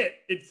Dewitt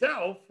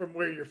itself, from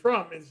where you're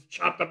from, is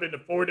chopped up into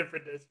 4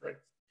 different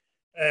districts.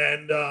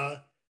 And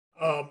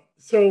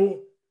so,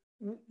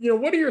 you know,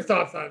 what are your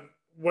thoughts on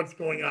what's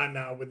going on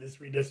now with this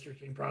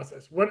redistricting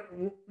process? What,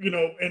 you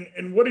know,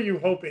 and what are you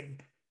hoping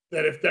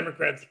that if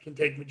Democrats can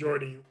take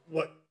majority,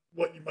 what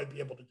you might be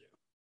able to do?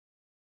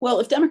 Well,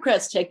 if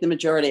Democrats take the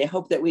majority, I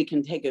hope that we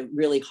can take a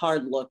really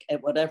hard look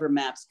at whatever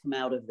maps come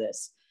out of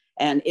this.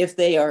 And if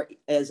they are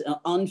as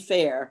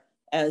unfair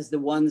as the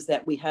ones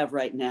that we have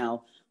right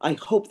now, I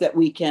hope that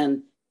we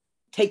can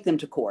take them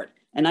to court.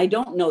 And I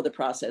don't know the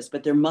process,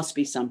 but there must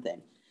be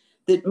something.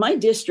 My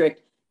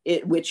district,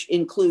 which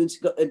includes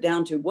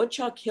down to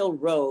Woodchuck Hill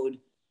Road,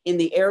 in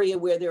the area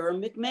where there are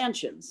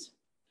McMansions.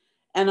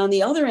 And on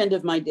the other end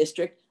of my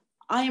district,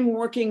 I am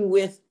working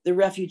with the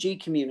refugee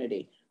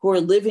community who are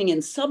living in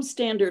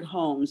substandard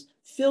homes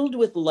filled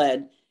with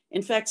lead.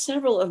 In fact,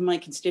 several of my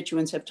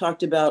constituents have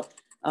talked about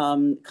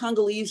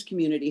Congolese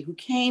community who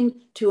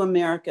came to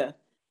America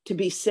to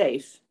be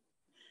safe.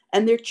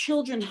 And their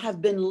children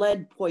have been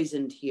lead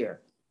poisoned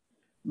here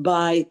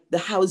by the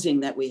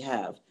housing that we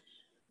have.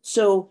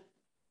 So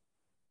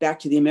back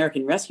to the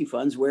American Rescue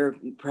Funds, where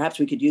perhaps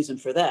we could use them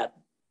for that.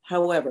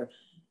 However,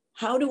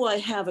 how do I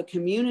have a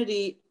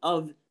community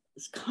of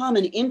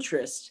common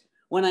interest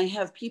when I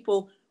have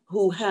people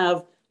who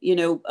have, you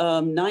know,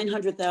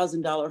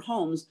 $900,000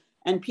 homes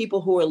and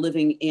people who are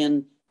living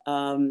in,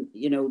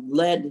 you know,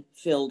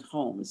 lead-filled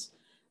homes?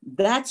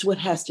 That's what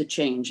has to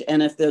change.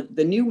 And if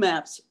the new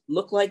maps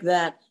look like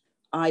that,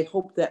 I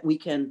hope that we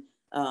can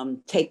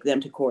take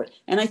them to court.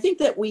 And I think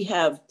that we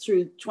have,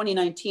 through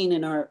 2019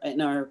 in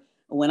our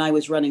when I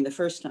was running the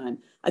first time,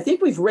 I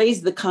think we've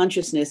raised the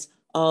consciousness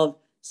of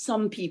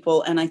some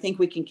people, and I think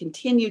we can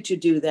continue to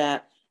do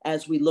that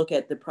as we look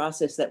at the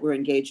process that we're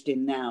engaged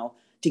in now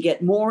to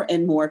get more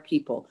and more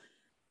people.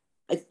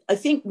 I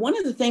think one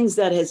of the things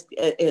that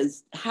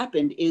has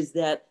happened is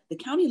that the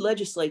county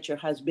legislature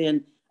has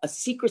been a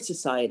secret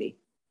society.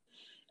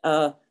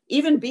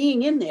 Even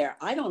being in there,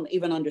 I don't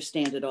even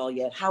understand it all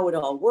yet, how it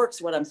all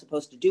works, what I'm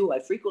supposed to do. I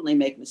frequently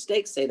make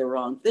mistakes, say the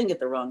wrong thing at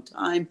the wrong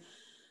time.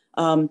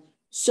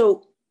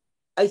 So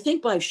I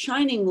think by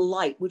shining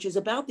light, which is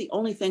about the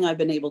only thing I've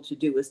been able to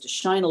do, is to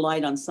shine a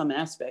light on some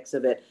aspects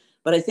of it.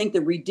 But I think the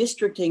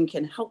redistricting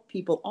can help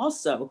people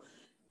also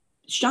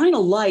shine a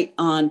light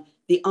on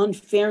the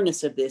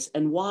unfairness of this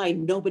and why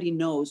nobody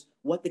knows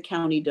what the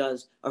county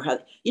does or how.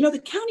 You know, the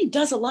county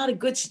does a lot of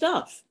good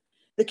stuff.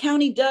 The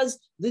county does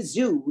the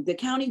zoo. The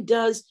county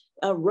does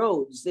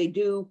roads. They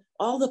do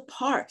all the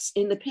parks.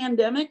 In the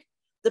pandemic,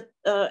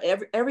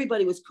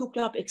 everybody was cooped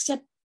up,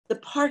 except the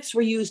parks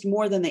were used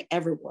more than they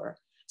ever were.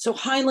 So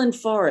Highland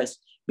Forest,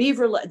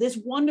 there's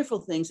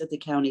wonderful things that the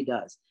county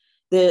does.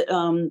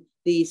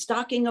 The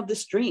stocking of the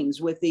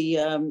streams with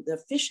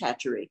the fish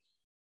hatchery.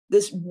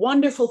 There's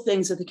wonderful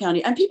things that the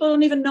county, and people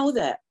don't even know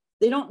that.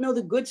 They don't know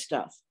the good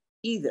stuff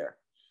either.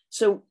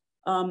 So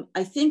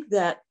I think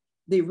that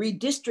the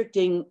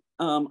redistricting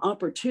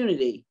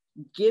opportunity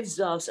gives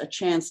us a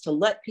chance to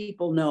let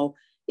people know,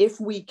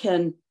 if we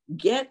can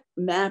get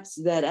maps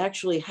that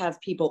actually have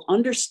people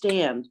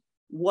understand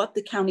what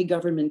the county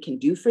government can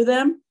do for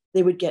them,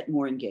 they would get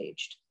more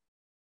engaged.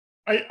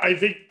 I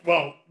think,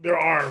 well, there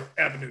are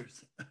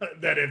avenues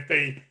that if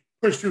they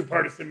push through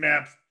partisan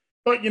maps,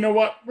 but you know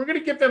what? We're going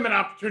to give them an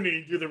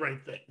opportunity to do the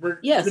right thing.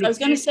 Yes, I was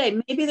going to say,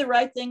 maybe the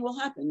right thing will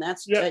happen.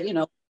 That's, you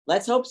know,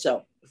 let's hope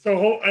so.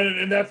 So,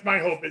 and that's my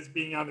hope, is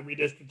being on the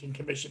redistricting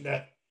commission,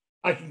 that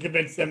I can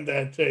convince them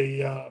that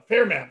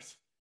fair maps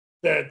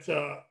that,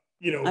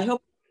 you know, I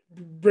hope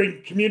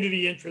bring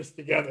community interests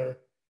together,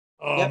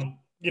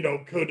 you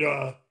know,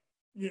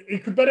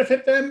 it could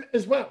benefit them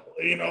as well.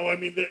 You know, I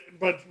mean,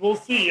 but we'll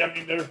see. I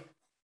mean, there's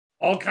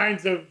all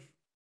kinds of,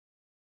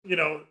 you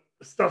know,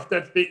 stuff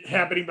that's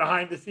happening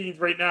behind the scenes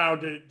right now,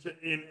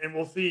 and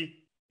we'll see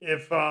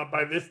if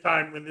by this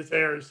time when this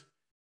airs,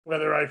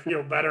 whether I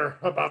feel better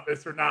about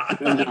this or not.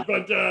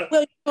 But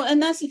well,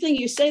 and that's the thing.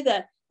 You say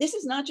that this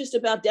is not just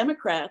about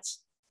Democrats.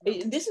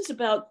 This is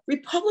about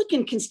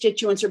Republican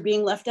constituents are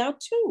being left out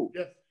too.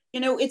 Yes. You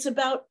know, it's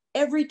about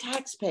every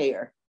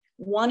taxpayer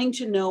wanting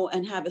to know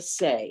and have a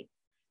say.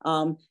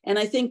 And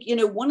I think, you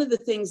know, one of the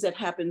things that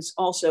happens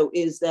also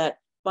is that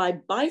by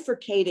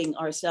bifurcating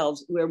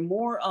ourselves, where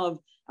more of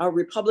our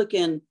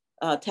Republican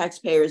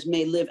taxpayers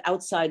may live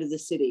outside of the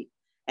city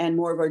and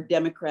more of our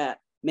Democrat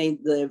may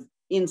live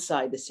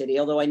inside the city,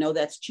 although I know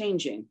that's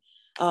changing.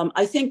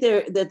 I think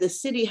that the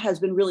city has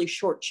been really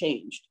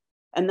shortchanged.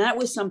 And that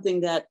was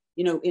something that,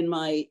 in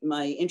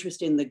my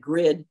interest in the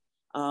grid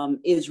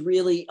is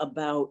really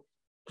about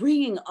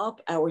bringing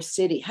up our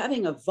city,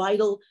 having a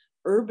vital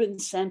urban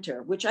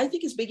center, which I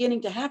think is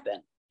beginning to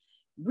happen,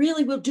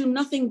 really will do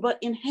nothing but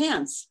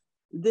enhance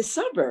the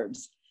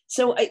suburbs.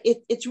 So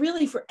it's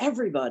really for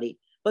everybody.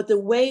 But the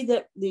way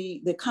that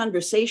the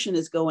conversation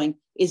is going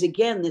is,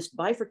 again, this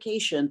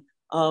bifurcation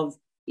of,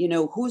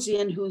 who's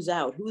in, who's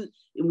out, who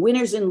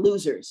winners and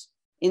losers,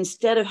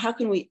 instead of how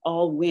can we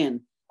all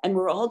win? And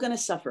we're all going to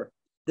suffer.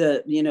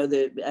 As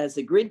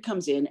the grid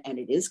comes in, and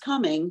it is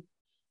coming,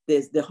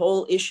 the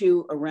whole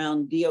issue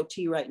around DOT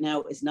right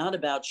now is not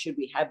about should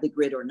we have the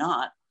grid or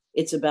not.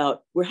 It's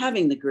about we're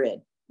having the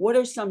grid. What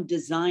are some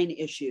design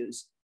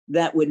issues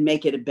that would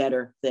make it a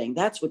better thing?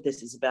 That's what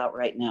this is about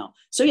right now.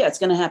 So yeah, it's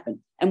going to happen,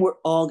 and we're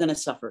all going to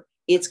suffer.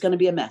 It's going to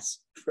be a mess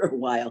for a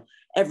while.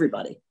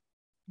 Everybody.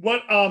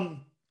 What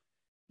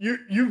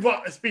you've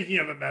speaking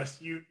of a mess,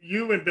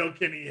 you and Bill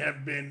Kinney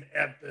have been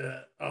at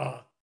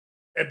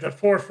the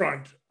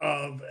forefront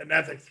of an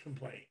ethics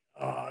complaint,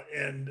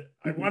 and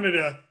I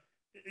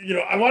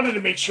wanted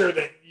to make sure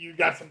that you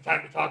got some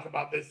time to talk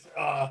about this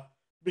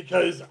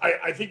because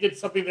I think it's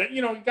something that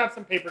you got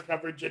some paper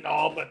coverage and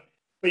all, but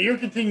you're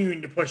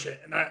continuing to push it,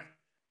 and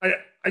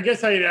I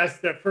guess I had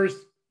asked that first.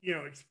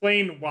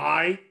 Explain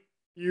why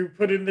you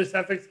put in this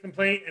ethics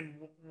complaint and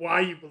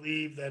why you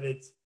believe that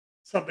it's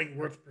something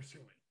worth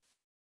pursuing.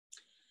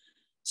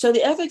 So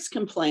the ethics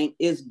complaint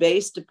is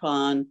based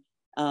upon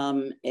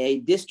a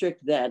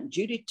district that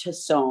Judy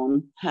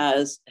Tassone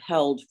has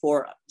held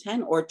for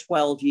 10 or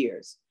 12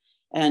 years.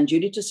 And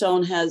Judy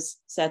Tassone has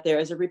sat there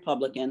as a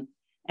Republican.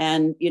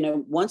 And,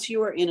 once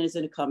you are in as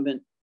an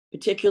incumbent,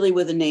 particularly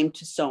with the name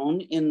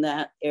Tassone in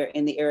the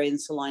area in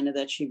Salina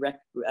that she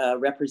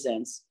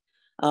represents,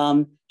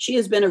 she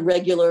has been a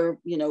regular,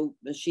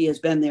 she has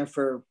been there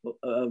for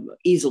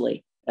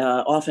easily,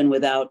 often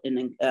without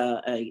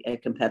a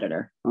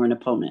competitor or an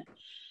opponent.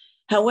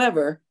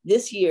 However,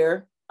 this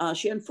year,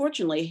 she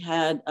unfortunately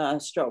had a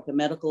stroke, a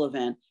medical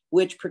event,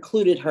 which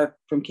precluded her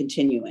from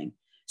continuing.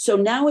 So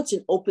now it's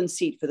an open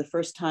seat for the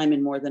first time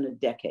in more than a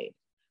decade,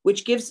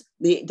 which gives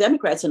the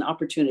Democrats an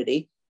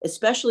opportunity,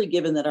 especially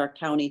given that our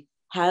county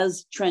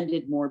has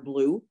trended more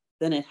blue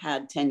than it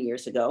had 10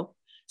 years ago.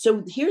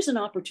 So here's an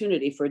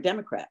opportunity for a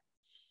Democrat.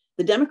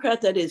 The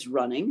Democrat that is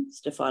running,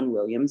 Stefan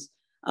Williams,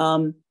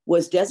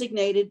 was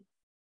designated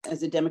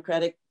as a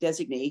Democratic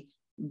designee,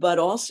 but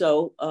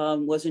also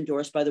was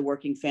endorsed by the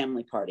Working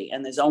Family Party.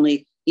 And there's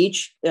only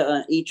each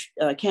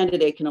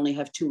candidate can only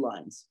have 2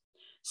 lines.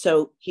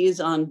 So he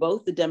is on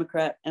both the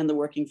Democrat and the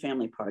Working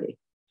Family Party.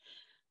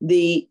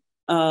 The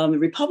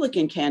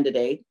Republican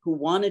candidate who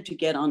wanted to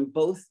get on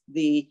both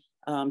the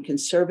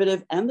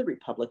conservative and the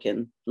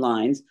Republican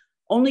lines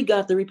only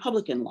got the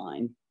Republican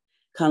line,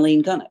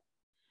 Colleen Gunnett.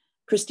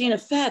 Christina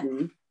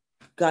Fadden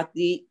got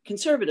the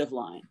conservative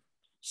line.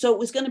 So it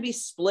was going to be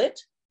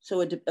split.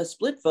 So a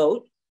split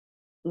vote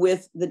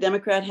with the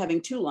Democrat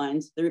having 2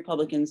 lines, the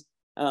Republicans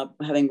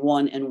having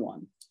 1 and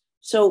 1.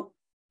 So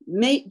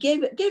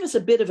gave us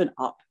a bit of an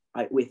up,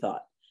 we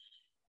thought.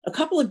 A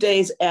couple of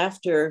days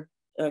after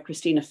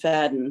Christina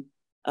Fadden,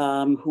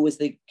 who was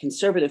the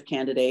conservative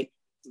candidate,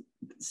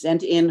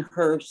 sent in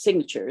her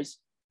signatures,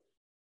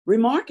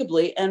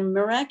 remarkably and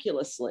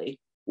miraculously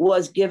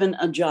was given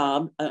a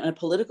job, a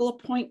political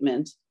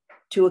appointment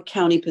to a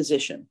county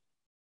position,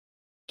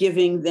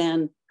 giving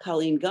then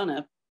Colleen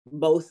Gunnett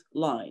both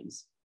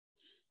lines.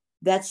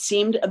 That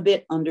seemed a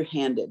bit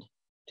underhanded,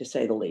 to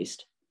say the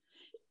least.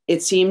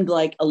 It seemed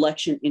like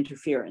election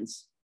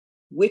interference,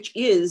 which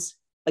is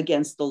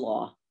against the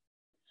law.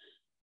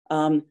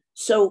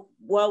 So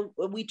while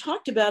we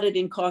talked about it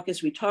in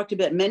caucus,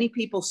 many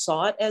people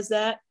saw it as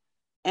that.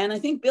 And I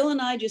think Bill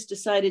and I just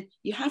decided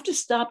you have to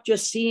stop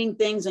just seeing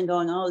things and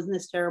going, oh, isn't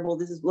this terrible?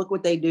 Look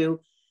what they do.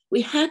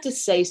 We had to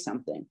say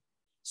something.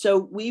 So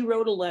we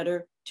wrote a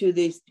letter to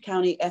the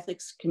County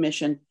Ethics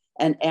Commission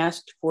and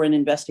asked for an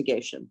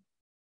investigation.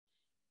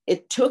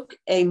 It took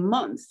a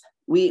month.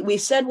 We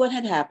said what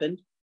had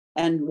happened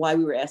and why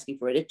we were asking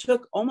for it. It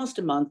took almost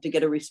a month to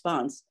get a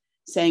response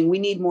saying we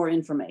need more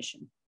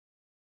information.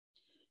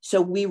 So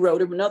we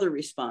wrote another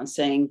response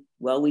saying,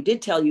 well, we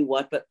did tell you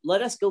what, but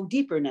let us go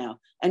deeper now.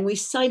 And we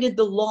cited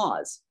the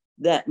laws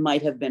that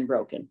might have been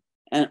broken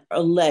and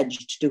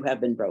alleged to have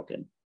been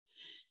broken.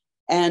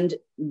 And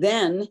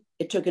then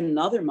it took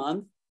another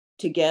month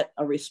to get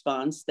a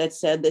response that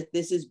said that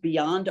this is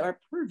beyond our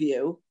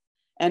purview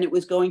and it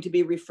was going to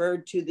be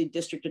referred to the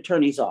district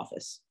attorney's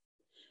office.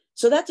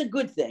 So that's a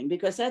good thing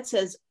because that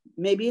says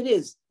maybe it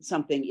is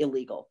something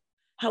illegal.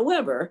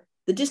 However,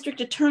 the district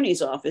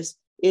attorney's office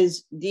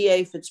is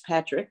DA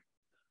Fitzpatrick,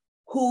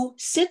 who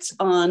sits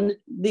on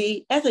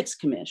the Ethics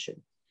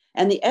Commission.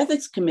 And the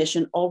Ethics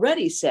Commission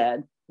already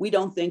said, we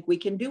don't think we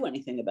can do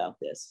anything about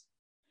this.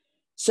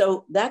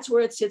 So that's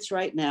where it sits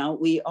right now.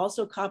 We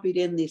also copied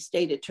in the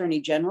state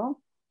attorney general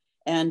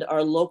and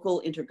our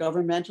local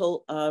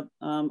intergovernmental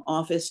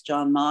office,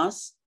 John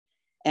Moss.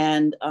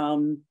 And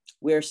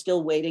we're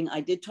still waiting.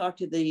 I did talk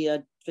to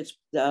the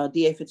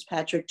DA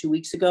Fitzpatrick 2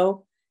 weeks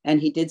ago, and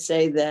he did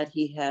say that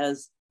he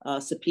has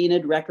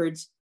subpoenaed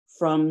records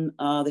from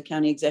the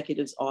county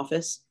executive's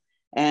office,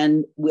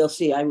 and we'll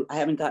see. I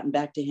haven't gotten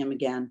back to him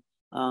again.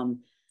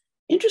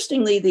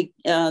 Interestingly,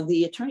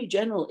 the Attorney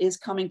General is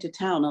coming to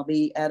town. I'll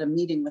be at a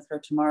meeting with her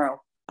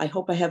tomorrow. I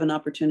hope I have an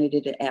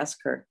opportunity to ask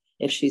her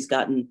if she's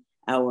gotten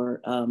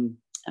our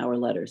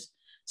letters.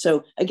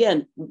 So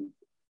again,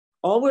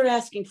 all we're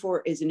asking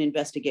for is an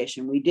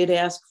investigation. We did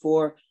ask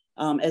for,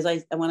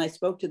 when I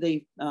spoke to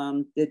the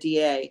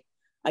DA,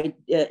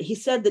 he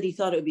said that he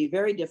thought it would be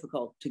very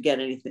difficult to get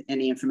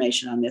any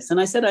information on this. And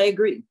I said, I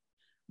agree.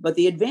 But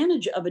the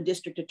advantage of a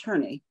district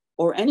attorney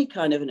or any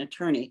kind of an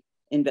attorney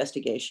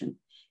investigation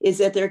is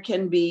that there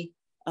can be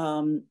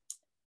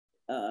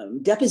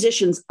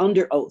depositions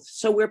under oath.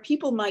 So where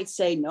people might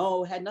say,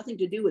 no, had nothing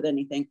to do with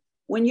anything.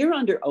 When you're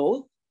under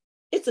oath,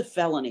 it's a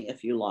felony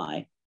if you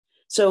lie.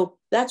 So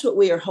that's what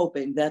we are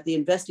hoping, that the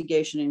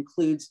investigation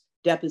includes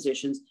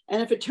depositions.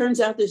 And if it turns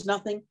out there's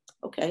nothing,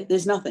 okay,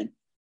 there's nothing,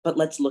 but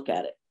let's look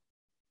at it.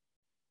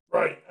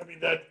 Right. I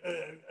mean,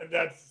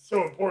 that's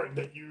so important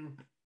that you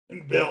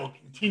and Bill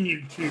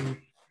continue to,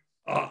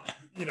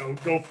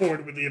 go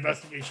forward with the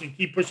investigation,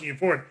 keep pushing it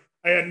forward.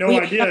 I had no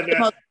idea that the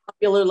most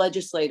popular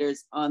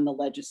legislators on the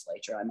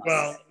legislature, I must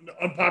say.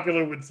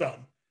 Unpopular with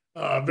some,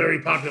 very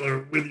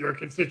popular with your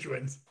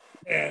constituents,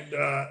 and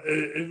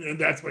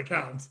that's what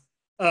counts.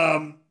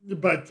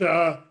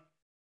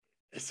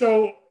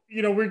 So,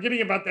 we're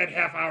getting about that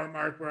half-hour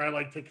mark where I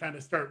like to kind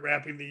of start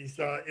wrapping these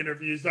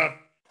interviews up.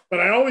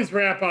 But I always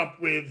wrap up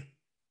with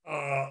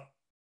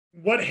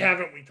what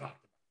haven't we talked about?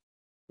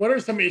 What are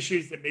some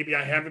issues that maybe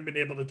I haven't been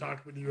able to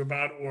talk with you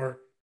about, or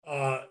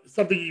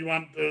something you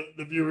want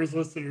the viewers,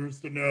 listeners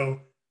to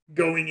know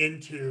going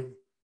into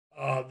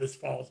this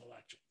fall's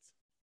elections?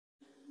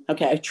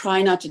 Okay, I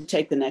try not to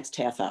take the next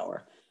half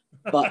hour,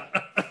 but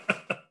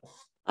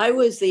I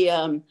was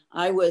the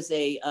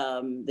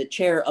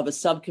chair of a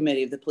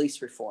subcommittee of the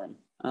police reform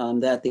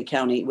that the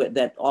county,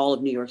 that all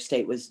of New York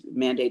State was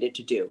mandated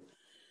to do.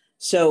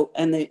 So,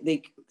 and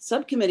the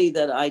subcommittee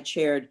that I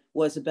chaired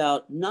was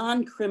about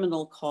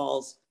non-criminal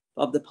calls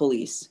of the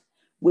police,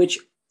 which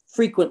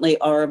frequently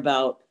are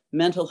about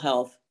mental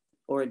health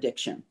or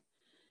addiction.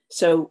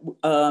 So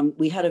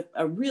we had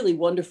a really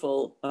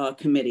wonderful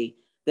committee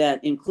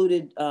that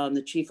included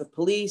the chief of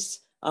police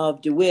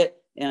of Dewitt,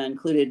 and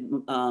included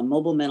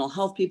mobile mental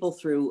health people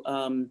through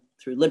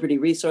Liberty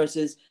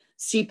Resources,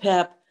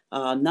 CPEP,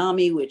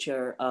 NAMI, which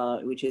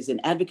is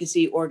an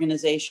advocacy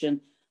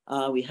organization.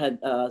 We had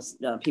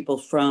people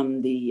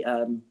from the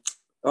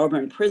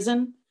Auburn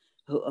prison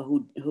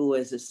who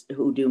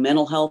do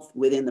mental health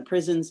within the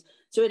prisons.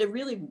 So it had a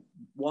really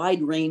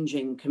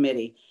wide-ranging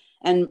committee.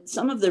 And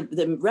some of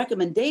the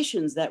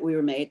recommendations that we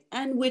were made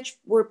and which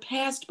were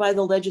passed by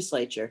the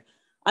legislature,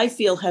 I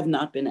feel have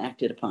not been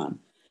acted upon.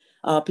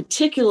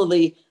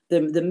 Particularly,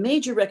 the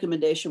major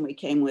recommendation we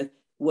came with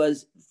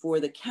was for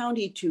the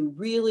county to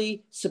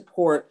really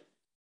support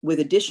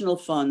with additional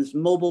funds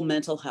mobile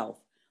mental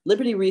health.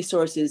 Liberty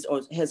Resources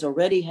has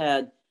already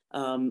had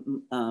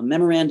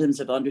memorandums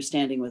of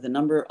understanding with a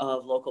number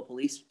of local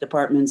police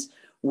departments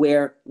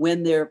where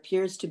when there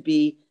appears to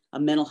be a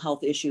mental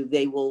health issue,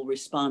 they will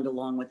respond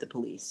along with the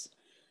police.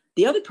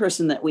 The other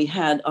person that we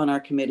had on our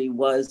committee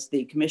was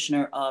the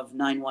commissioner of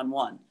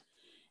 911.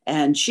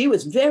 And she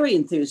was very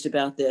enthused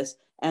about this.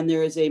 And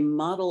there is a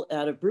model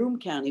out of Broome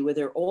County where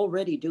they're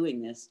already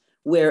doing this,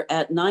 where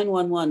at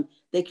 911,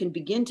 they can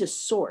begin to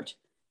sort.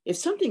 If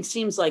something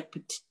seems like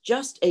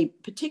just a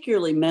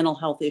particularly mental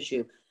health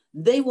issue,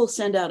 they will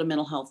send out a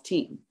mental health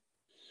team.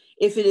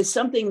 If it is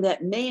something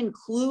that may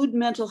include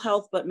mental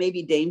health, but may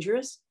be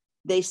dangerous,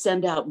 they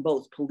send out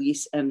both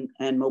police and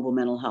mobile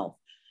mental health,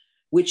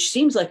 which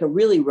seems like a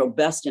really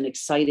robust and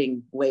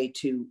exciting way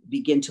to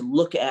begin to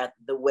look at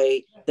the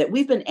way that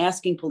we've been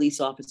asking police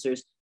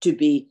officers to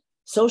be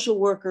social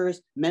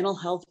workers, mental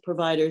health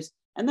providers,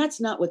 and that's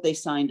not what they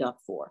signed up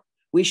for.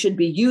 We should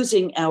be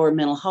using our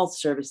mental health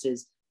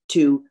services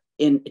to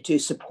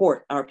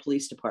support our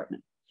police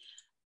department.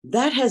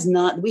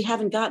 We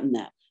haven't gotten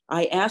that.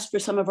 I asked for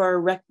some of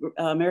our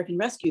American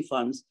Rescue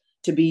funds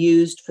to be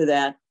used for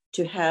that,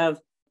 to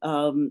have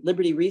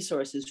Liberty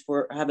Resources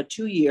have a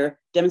 2-year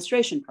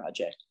demonstration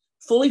project,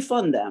 fully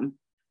fund them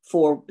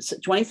for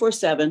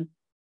 24/7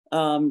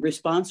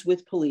 response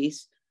with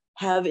police,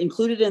 have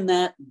included in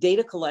that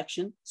data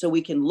collection so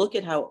we can look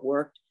at how it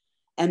worked,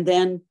 and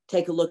then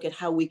take a look at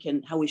how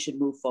we should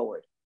move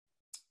forward.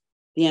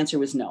 The answer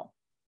was no.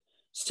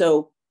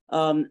 So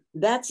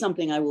that's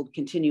something I will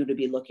continue to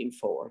be looking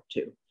forward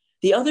to.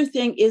 The other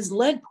thing is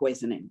lead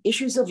poisoning,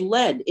 issues of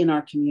lead in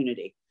our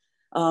community.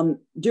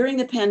 During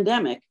the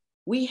pandemic,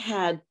 we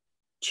had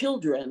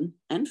children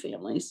and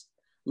families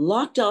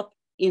locked up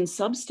in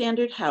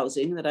substandard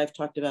housing that I've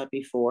talked about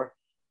before,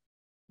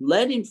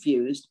 lead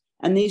infused,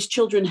 and these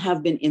children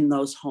have been in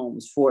those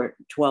homes for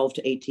 12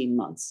 to 18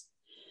 months.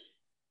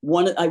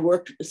 I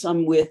worked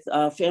some with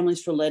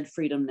Families for Lead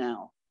Freedom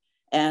Now,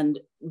 And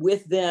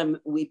with them,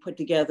 we put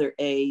together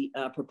a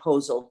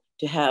proposal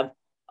to have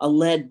a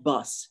lead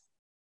bus.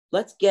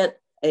 Let's get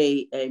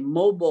a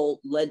mobile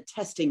lead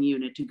testing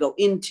unit to go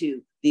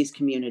into these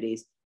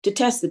communities to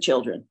test the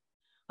children.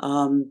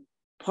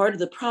 Part of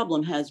the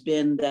problem has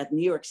been that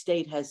New York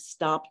State has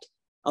stopped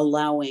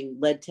allowing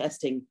lead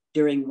testing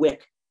during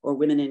WIC, or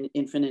Women and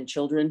Infant and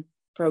Children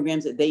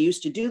programs. They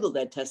used to do the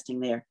lead testing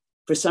there.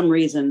 For some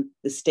reason,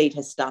 the state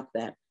has stopped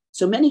that.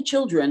 So many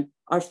children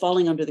are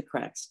falling under the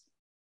cracks.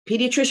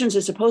 Pediatricians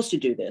are supposed to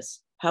do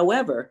this.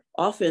 However,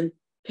 often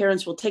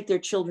parents will take their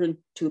children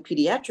to a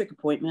pediatric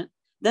appointment,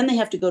 then they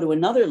have to go to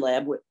another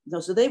lab.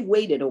 So they've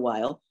waited a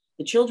while.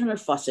 The children are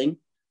fussing.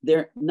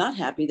 They're not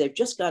happy. They've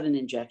just gotten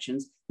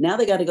injections. Now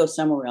they got to go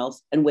somewhere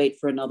else and wait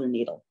for another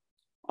needle.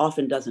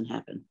 Often doesn't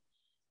happen.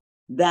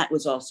 That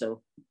was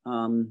also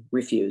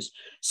refused.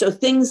 So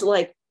things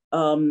like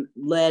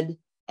lead,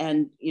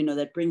 and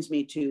that brings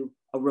me to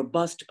a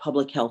robust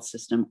public health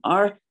system.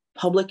 Our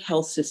public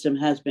health system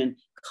has been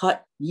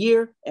cut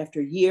year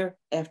after year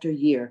after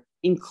year,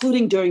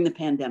 including during the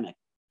pandemic.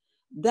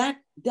 That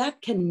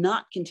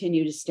cannot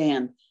continue to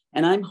stand.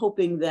 And I'm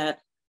hoping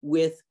that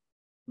with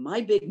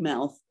my big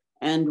mouth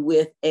and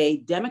with a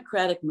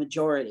Democratic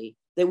majority,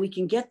 that we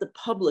can get the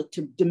public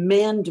to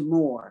demand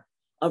more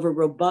of a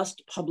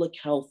robust public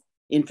health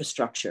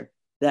infrastructure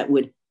that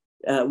would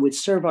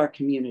serve our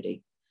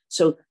community.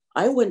 So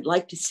I would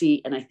like to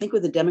see, and I think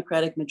with a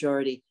Democratic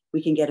majority,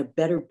 we can get a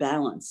better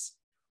balance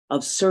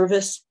of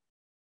service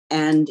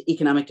and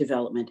economic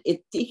development.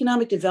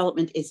 Economic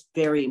development is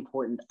very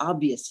important,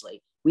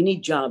 obviously. We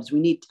need jobs, we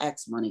need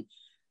tax money,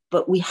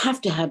 but we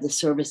have to have the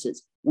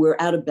services. We're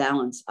out of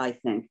balance, I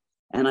think.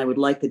 And I would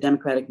like the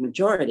Democratic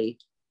majority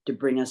to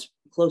bring us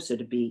closer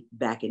to be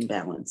back in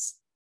balance.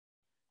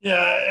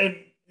 Yeah, and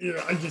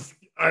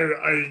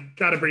I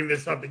got to bring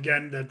this up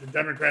again, that the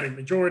Democratic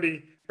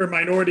majority or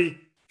minority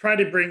tried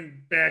to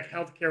bring back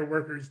healthcare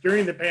workers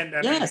during the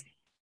pandemic. Yes.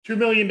 $2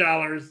 million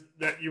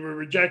that you were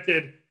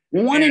rejected.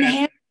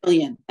 $1.5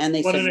 million. And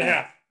they said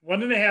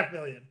 $1.5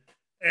 million.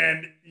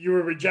 And you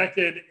were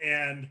rejected,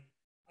 and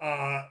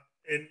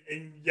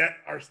yet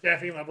our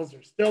staffing levels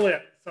are still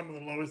at some of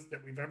the lowest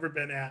that we've ever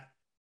been at.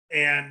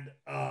 And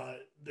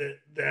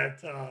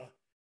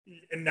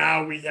and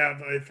now we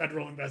have a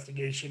federal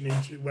investigation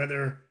into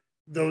whether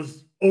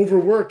those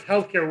overworked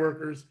healthcare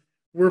workers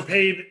were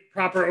paid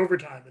proper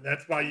overtime. And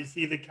that's why you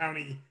see the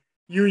county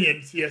union,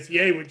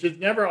 CSEA, which is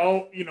never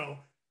all,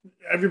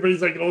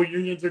 everybody's like, oh,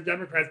 unions are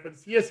Democrats, but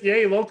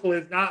CSEA local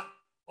has not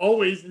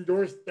always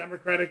endorsed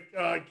Democratic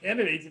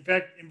candidates. In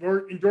fact,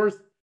 endorsed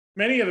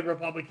many of the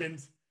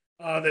Republicans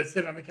that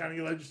sit on the county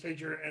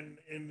legislature and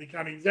in the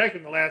county exec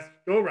in the last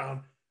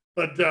go-around.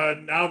 But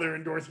now they're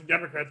endorsing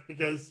Democrats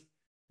because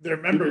their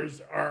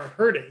members are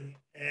hurting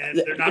and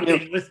they're not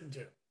being listened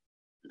to.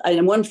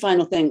 And one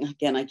final thing,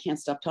 again, I can't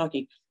stop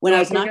talking. When I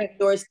was knocking on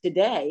doors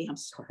today, I'm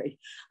sorry.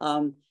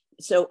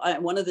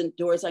 One of the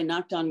doors I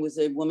knocked on was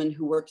a woman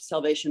who worked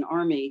Salvation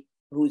Army,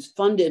 who's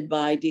funded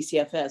by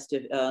DCFS,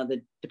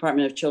 the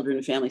Department of Children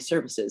and Family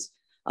Services.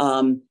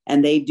 And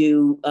they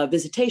do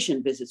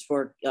visitation visits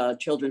for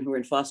children who are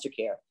in foster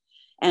care.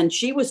 And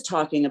she was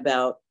talking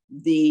about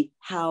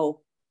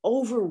how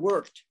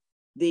overworked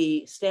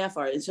the staff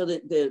are. And so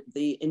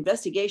the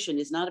investigation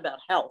is not about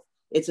health,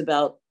 it's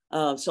about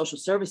social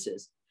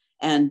services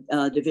and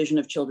Division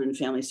of Children and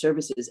Family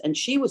Services. And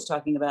she was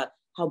talking about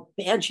how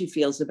bad she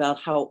feels about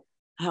how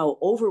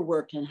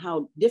overworked and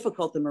how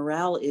difficult the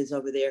morale is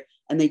over there.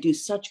 And they do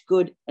such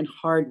good and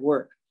hard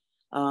work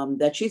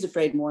that she's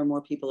afraid more and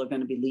more people are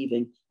going to be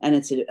leaving. And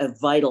it's a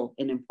vital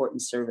and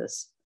important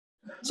service.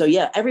 So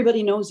yeah,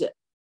 everybody knows it.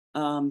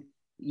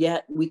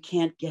 Yet we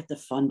can't get the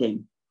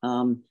funding.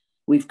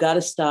 We've got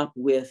to stop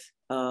with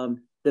going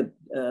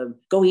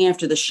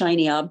after the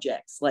shiny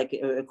objects like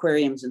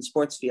aquariums and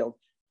sports field.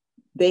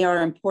 They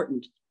are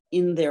important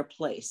in their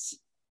place,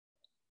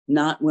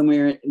 not when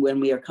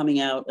we are coming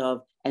out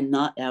of and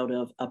not out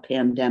of a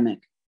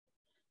pandemic.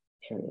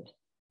 Period.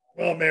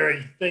 Well,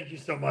 Mary, thank you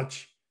so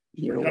much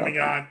for coming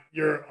on.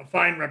 You're a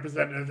fine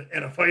representative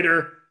and a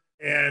fighter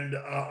and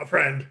a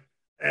friend,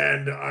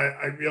 and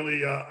I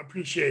really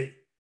appreciate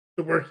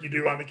the work you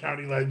do on the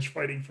county ledge,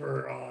 fighting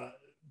for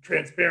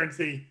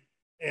transparency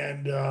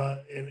and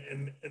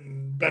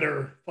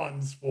better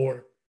funds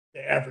for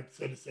the average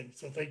citizen.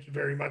 So thank you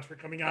very much for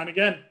coming on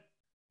again.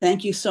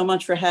 Thank you so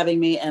much for having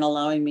me and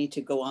allowing me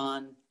to go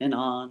on and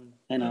on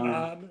and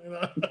on.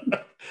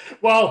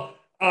 Well,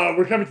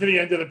 we're coming to the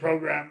end of the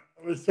program.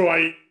 So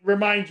I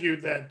remind you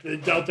that the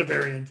Delta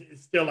variant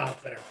is still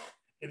out there.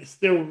 It is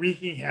still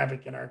wreaking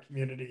havoc in our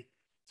community.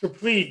 So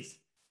please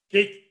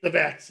get the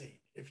vaccine.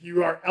 If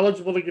you are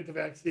eligible to get the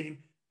vaccine,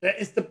 that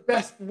is the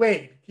best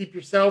way to keep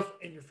yourself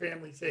and your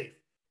family safe.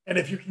 And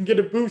if you can get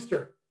a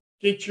booster,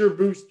 get your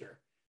booster.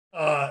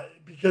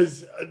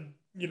 Because,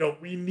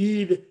 we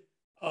need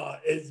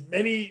as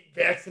many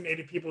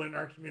vaccinated people in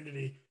our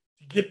community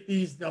to get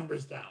these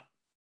numbers down.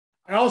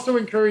 I also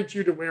encourage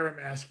you to wear a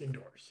mask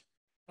indoors.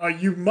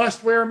 You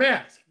must wear a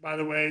mask, by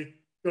the way,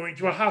 going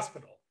to a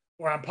hospital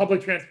or on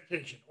public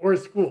transportation or a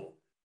school.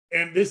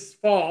 And this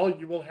fall,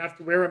 you will have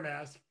to wear a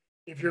mask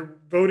if you're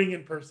voting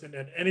in person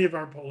at any of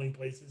our polling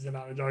places in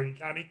Onondaga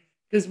County,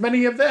 because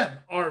many of them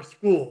are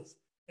schools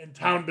and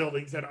town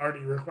buildings that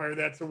already require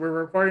that. So we're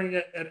requiring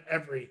it at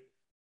every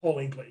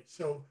polling place.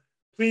 So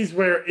please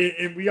wear,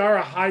 and we are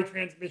a high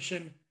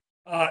transmission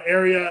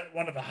area,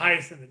 one of the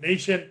highest in the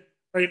nation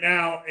right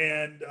now.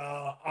 And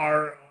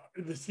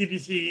the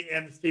CDC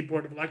and the State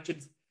Board of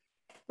Elections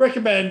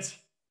recommends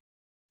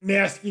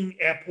masking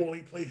at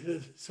polling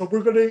places. So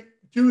we're going to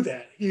do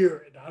that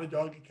here in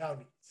Onondaga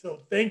County. So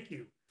thank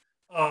you.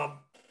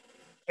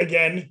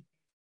 Again,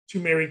 to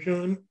Mary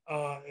Kuhn,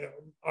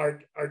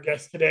 our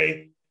guest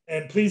today.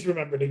 And please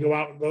remember to go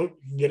out and vote.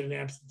 You can get an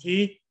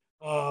absentee,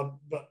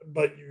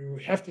 but you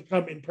have to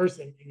come in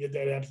person and get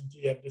that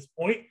absentee at this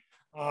point.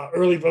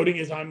 Early voting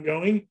is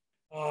ongoing,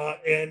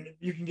 and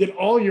you can get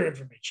all your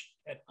information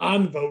at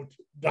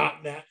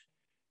onvote.net.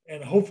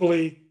 And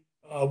hopefully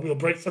we'll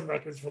break some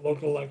records for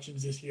local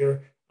elections this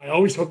year. I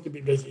always hope to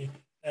be busy,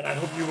 and I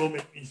hope you will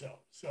make me so.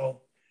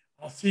 So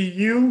I'll see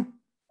you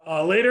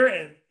later,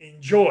 and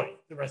enjoy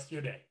the rest of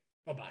your day.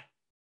 Bye-bye.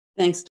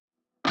 Thanks.